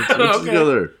potato. Mix it Okay.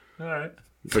 together. All right.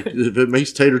 If it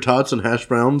makes tater tots and hash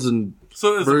browns and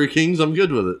So is, Burger Kings, I'm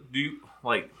good with it. do you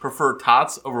like prefer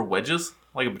tots over wedges,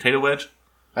 like a potato wedge?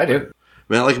 I do.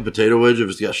 Man, I like a potato wedge if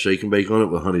it's got shake and bake on it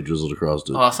with honey drizzled across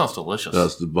it. Oh, that sounds delicious.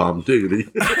 That's the bomb diggity.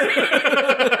 Never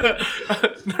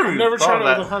thought tried of it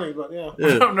that. with honey, but yeah.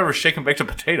 I've never shaken baked a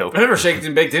potato. I never shaken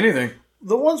and baked anything.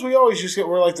 The ones we always used to get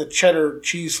were like the cheddar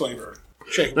cheese flavor.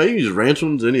 Shake. Now you can use ranch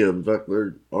ones, any of them. In fact,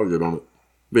 they're all good on it.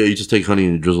 But yeah, you just take honey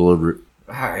and you drizzle over it.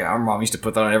 Our mom used to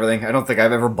put that on everything. I don't think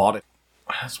I've ever bought it.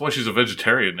 That's why she's a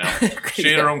vegetarian now. She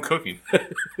ate her own cooking.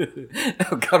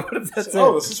 Oh God, what if that's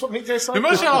Oh, it? this is what meat tastes like?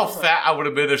 Imagine how fat I would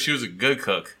have been if she was a good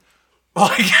cook.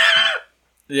 Like,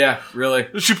 Yeah, really.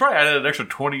 she probably added an extra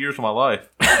 20 years to my life.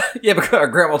 Yeah, because our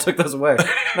grandma took those away.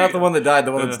 Not the one that died,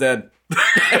 the one that's dead.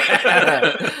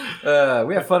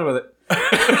 We have fun with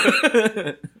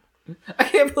it. I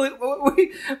can't believe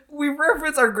we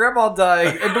reference our grandma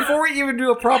dying, and before we even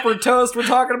do a proper toast, we're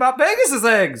talking about Pegasus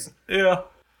eggs. Yeah.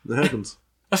 That happens.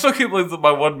 I still can't believe that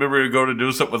my one memory of going to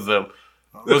do something with them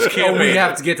was Oh, camping. we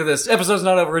have to get to this. Episode's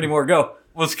not over anymore. Go.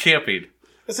 Was camping.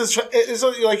 It's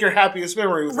like your happiest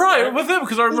memory. With Right, it, with him,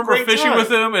 because I remember great fishing time.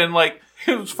 with him and, like,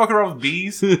 he was fucking around with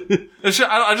bees. And shit,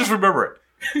 I just remember it.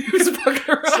 He was fucking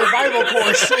around. Survival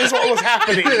course is what was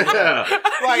happening. Yeah.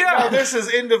 Like, Yeah. no, this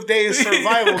is end of days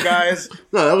survival, guys.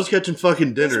 No, that was catching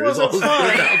fucking dinner. This wasn't It's all fun.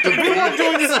 good out to We're not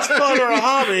doing this as fun or a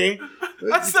hobby.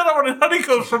 I said I wanted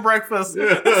honeycombs for breakfast.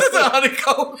 This is a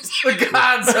honeycombs. The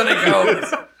gods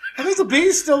honeycombs. I think the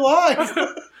bee's still alive.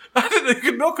 I didn't think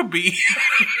you could milk a bee.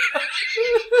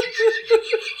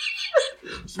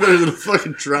 It's better than a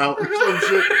fucking trout or some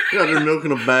shit. Yeah, they're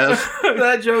milking a bass.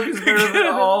 That joke is better than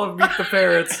all of Meet the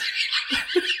Parrots.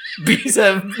 Bees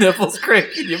have nipples.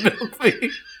 Craig, can you milk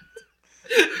bees?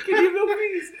 Can you milk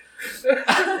bees?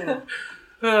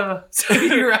 So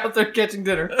you're out there catching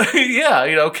dinner.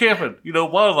 Yeah, camping,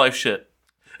 wildlife shit.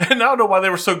 And I don't know why they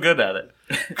were so good at it.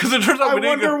 Because it turns out I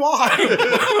wonder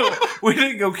why. we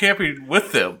didn't go camping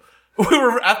with them. We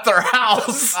were at their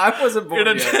house I wasn't born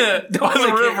in a yet. tent Don't by the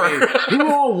look at river. me.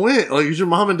 Who all went? Like, is your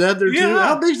mom and dad there too? Yeah.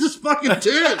 How big's this fucking tent?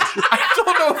 I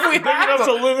don't know if we Big enough had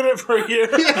to live in it for a year.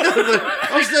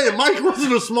 I'm saying Mike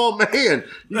wasn't a small man.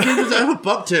 You can't just have a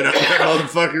pup tent out there,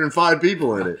 motherfucker, and 5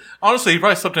 people in it. Honestly, he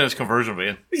probably slept in his conversion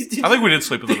van. I think we did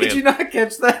sleep in the Did you van. not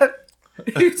catch that?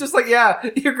 He was just like, yeah,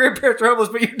 your grandparents are homeless,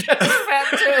 but your dad's fat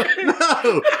too.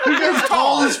 No, you guys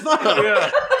tall as fuck. Yeah.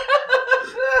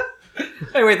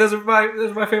 Hey, wait, those are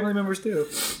my family members too.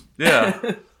 Yeah.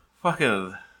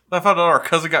 Fucking. I found out our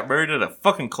cousin got married in a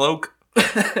fucking cloak.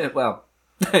 Well,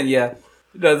 yeah.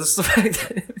 No, this is the fact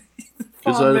that Good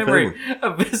side fond of the memory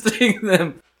of visiting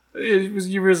them. It was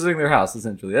you visiting their house,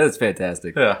 essentially. That is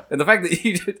fantastic. Yeah. And the fact that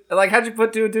you did, how'd you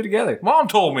put 2 and 2 together? Mom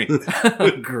told me.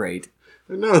 Great.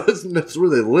 No, that's where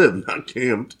they live, not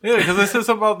camped. Yeah, because they said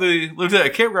something about they lived at a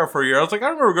campground for a year. I was like, I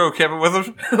remember going camping with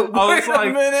them. I was Wait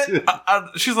a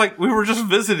minute. she's like, we were just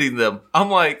visiting them. I'm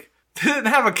like, they didn't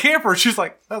have a camper. She's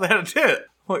like, no, they had a tent.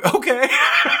 I'm like, okay.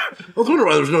 I was wondering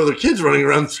why there's no other kids running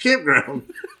around this campground.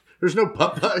 There's no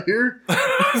pup out here.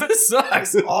 This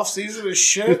sucks. Off season as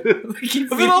shit. Keep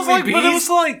But then I was like, feeding but me it was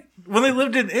like, when they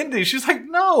lived in Indy, she's like,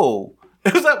 no.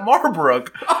 It was at Marbrook.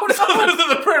 Oh, no. So there's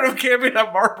the prayer of camping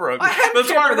at Marbrook. I had a That's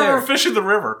why I camper remember there. fishing the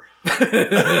river.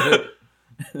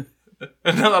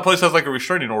 And now that place has like a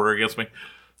restraining order against me.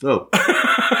 Oh.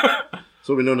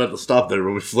 So we know not to stop there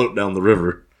when we float down the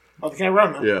river. Oh, they can't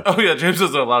run now. Yeah. Oh yeah, James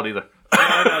isn't allowed either.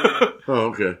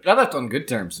 Oh, okay. I left on good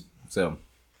terms. So,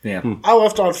 yeah. I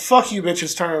left on fuck you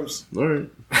bitches terms. All right.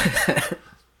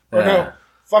 Or no,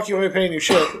 fuck you, I ain't paying you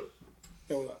shit.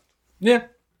 No, we're not. Yeah.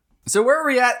 So where are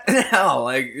we at now?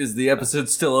 Like, is the episode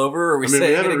still over? Or are we I mean,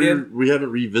 saying it again? we haven't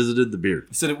revisited the beer.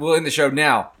 So we'll end the show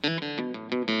now.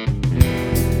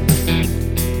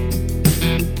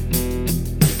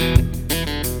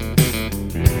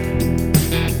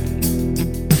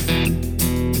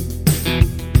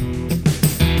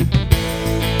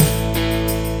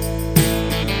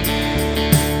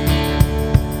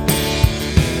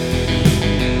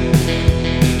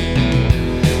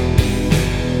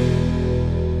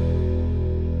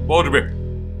 What would you be?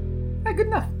 Hey, good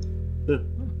enough.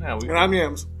 Yeah, we And I'm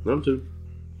Yams. Them too.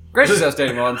 Gracious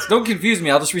outstanding ones. Don't confuse me.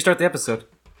 I'll just restart the episode.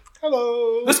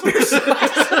 Hello. This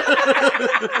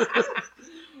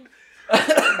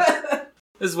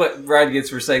is what Ryan gets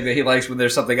for saying that he likes when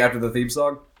there's something after the theme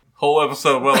song. whole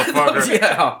episode, motherfucker.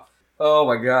 Yeah. Oh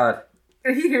my god.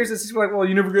 And he hears this, he's like, well,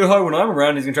 you never get high when I'm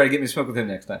around. He's going to try to get me to smoke with him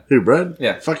next time. Who, Brad?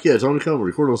 Yeah. Fuck yeah, tell him to come. We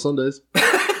record on Sundays.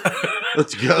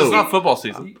 Let's It's not go. football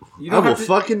season. You I don't will have to,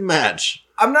 fucking match.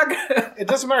 I'm not going to... It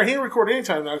doesn't matter. He can record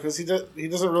anytime now because he doesn't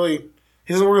work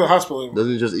at the hospital anymore.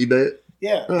 Doesn't he just eBay it?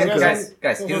 Yeah. Oh, He okay. doesn't-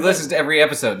 Guys, he doesn't- listens to every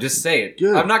episode. Just say it.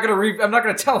 Good. I'm not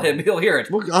gonna tell him. He'll hear it.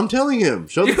 Well, I'm telling him.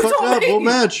 Shut the You fuck told up. me. We'll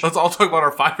match. Let's all talk about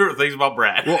our 5 favorite things about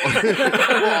Brad. Well,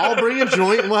 I'll bring a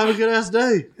joint and we'll have a good ass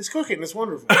day. It's cooking. It's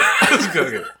wonderful. It's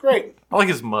good. Great. I like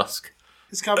his musk.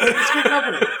 It's company. It's good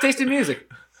company. Tasting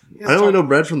music. I only know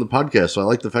Brad from the podcast, so I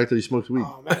like the fact that he smokes weed.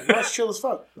 Oh man, that's chill as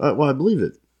fuck. Well, I believe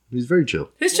it. He's very chill.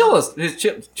 His chillness. His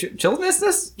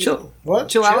chillness? Chill. What?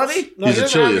 Chillality? Chips? No, He's he the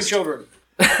doesn't have any chilliest. children.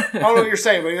 I don't know what you're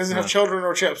saying, but he doesn't have children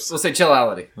or chips. We'll say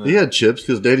chillality. He had chips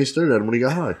because Danny stared at him when he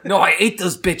got high. No, I ate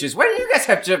those bitches. Why do you guys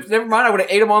have chips? Never mind, I would have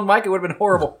ate them on mic. It would have been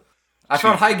horrible. I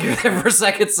found high gear there for a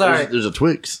second. Sorry. There's a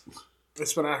Twix.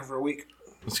 It's been out here for a week.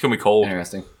 It's gonna be cold.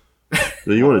 Interesting.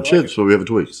 So you wanted chips, but we have a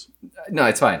Twix. No,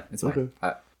 it's fine. It's fine.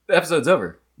 Okay. The episode's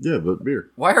over. Yeah, but beer.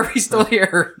 Why are we still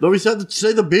here? No, we said to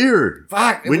say the beer.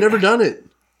 Fuck. We never done it.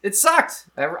 It sucked.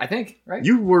 I think, right?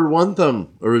 You were one thumb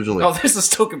originally. Oh, this is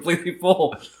still completely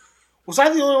full. Was I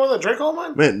the only one that drank all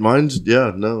mine? Man, mine's,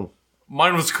 yeah, no.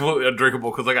 Mine was completely undrinkable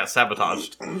because I got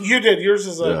sabotaged. You did. Yours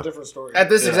is a Yeah. different story. At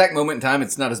this exact moment in time,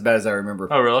 it's not as bad as I remember.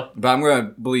 Oh, really? But I'm going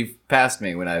to believe past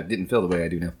me when I didn't feel the way I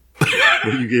do now.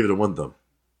 But you gave it a one thumb.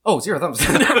 Oh, 0 thumbs.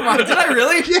 Never mind. Did I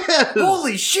really? Yes!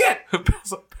 Holy shit.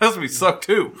 Pass me suck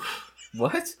too.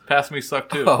 What? Pass me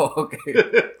suck too. Oh,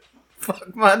 okay.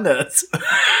 Fuck my nuts.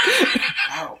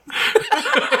 Wow.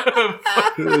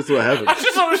 That's what happened. I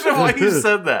just don't understand why you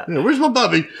said that. Yeah, where's my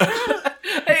puppy?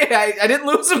 Hey, I didn't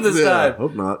lose him this Yeah, time.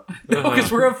 hope not.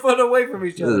 Because we're a foot away from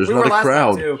each other. there's we not were a last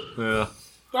crowd. time, too. Yeah.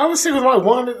 I was sticking with my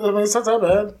one. I mean, it's not that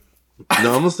bad.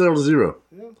 No, I'm gonna stay on to 0.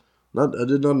 I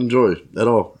did not enjoy it at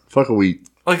all. Fuck a wheat.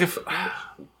 Like if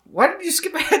Why did you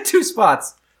skip ahead 2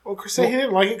 spots? Well, Chris said he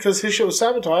didn't like it because his shit was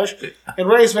sabotage, and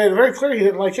Ray's made it very clear he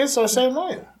didn't like his, so I said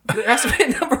mine. There has to be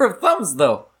a number of thumbs,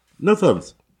 though. No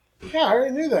thumbs. Yeah, I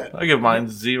already knew that. I give mine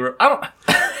 0. I don't.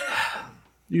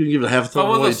 You can give it half a If I thumb of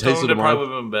what wasn't you tasted stoned, it probably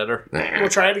tomorrow. would have been better. We'll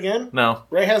try it again. No.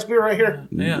 Ray has beer right here.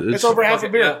 Yeah. It's over half a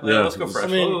beer. Yeah, Yeah. let's go fresh. I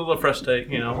mean- a little fresh take,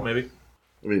 maybe.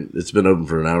 I mean, it's been open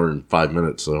for an hour and 5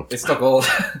 minutes, so. It's still cold.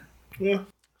 Yeah.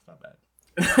 Not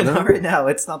bad. Not right now.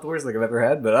 It's not the worst thing I've ever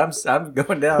had, but I'm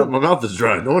going down. My mouth is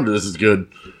dry. No wonder this is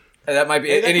good. And that might be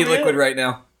Hey, that any could be liquid it. right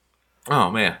now. Oh,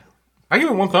 man. I give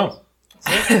it 1 thumb.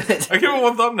 I give it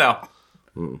 1 thumb now.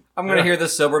 I'm gonna hear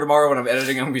this sober tomorrow when I'm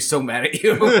editing. I'm gonna be so mad at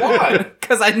you. Why?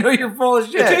 Because I know you're full of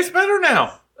It shit. tastes better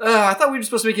now. I thought we were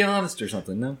supposed to make you honest or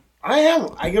something. No. I am.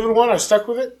 I give it a 1. I stuck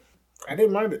with it. I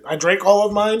didn't mind it. I drank all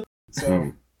of mine.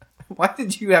 So Why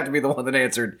did you have to be the one that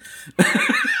answered?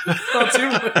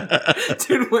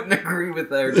 Dude wouldn't agree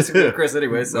with or disagree with Chris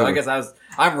anyway. So I guess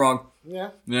I'm wrong. yeah.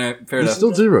 Yeah, fair It's enough.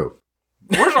 still 0.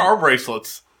 Where's our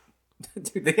bracelets?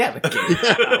 Dude, they have a gift.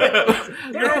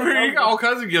 You're over here. You got all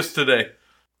kinds of gifts today.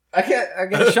 I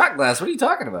got a shot glass. What are you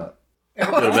talking about?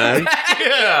 Got a bag?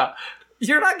 Yeah.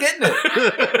 You're not getting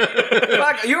it.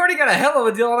 Fuck, you already got a hell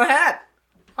of a deal on a hat.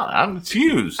 It's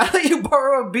used. I let you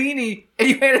borrow a beanie and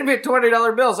you handed me a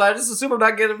 $20 bill, so I just assume I'm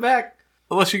not getting it back.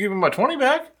 Unless you give me my 20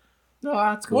 back. No,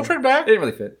 that's cool. We'll trade back. It didn't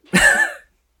really fit.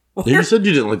 You said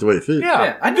you didn't like the way it fit. Yeah.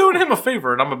 Yeah, I'm doing him a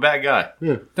favor and I'm a bad guy.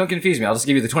 Don't confuse me. I'll just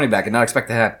give you the 20 back and not expect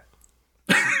the hat.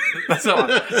 That's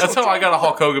how I got a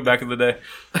Hulk Hogan back in the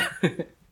day.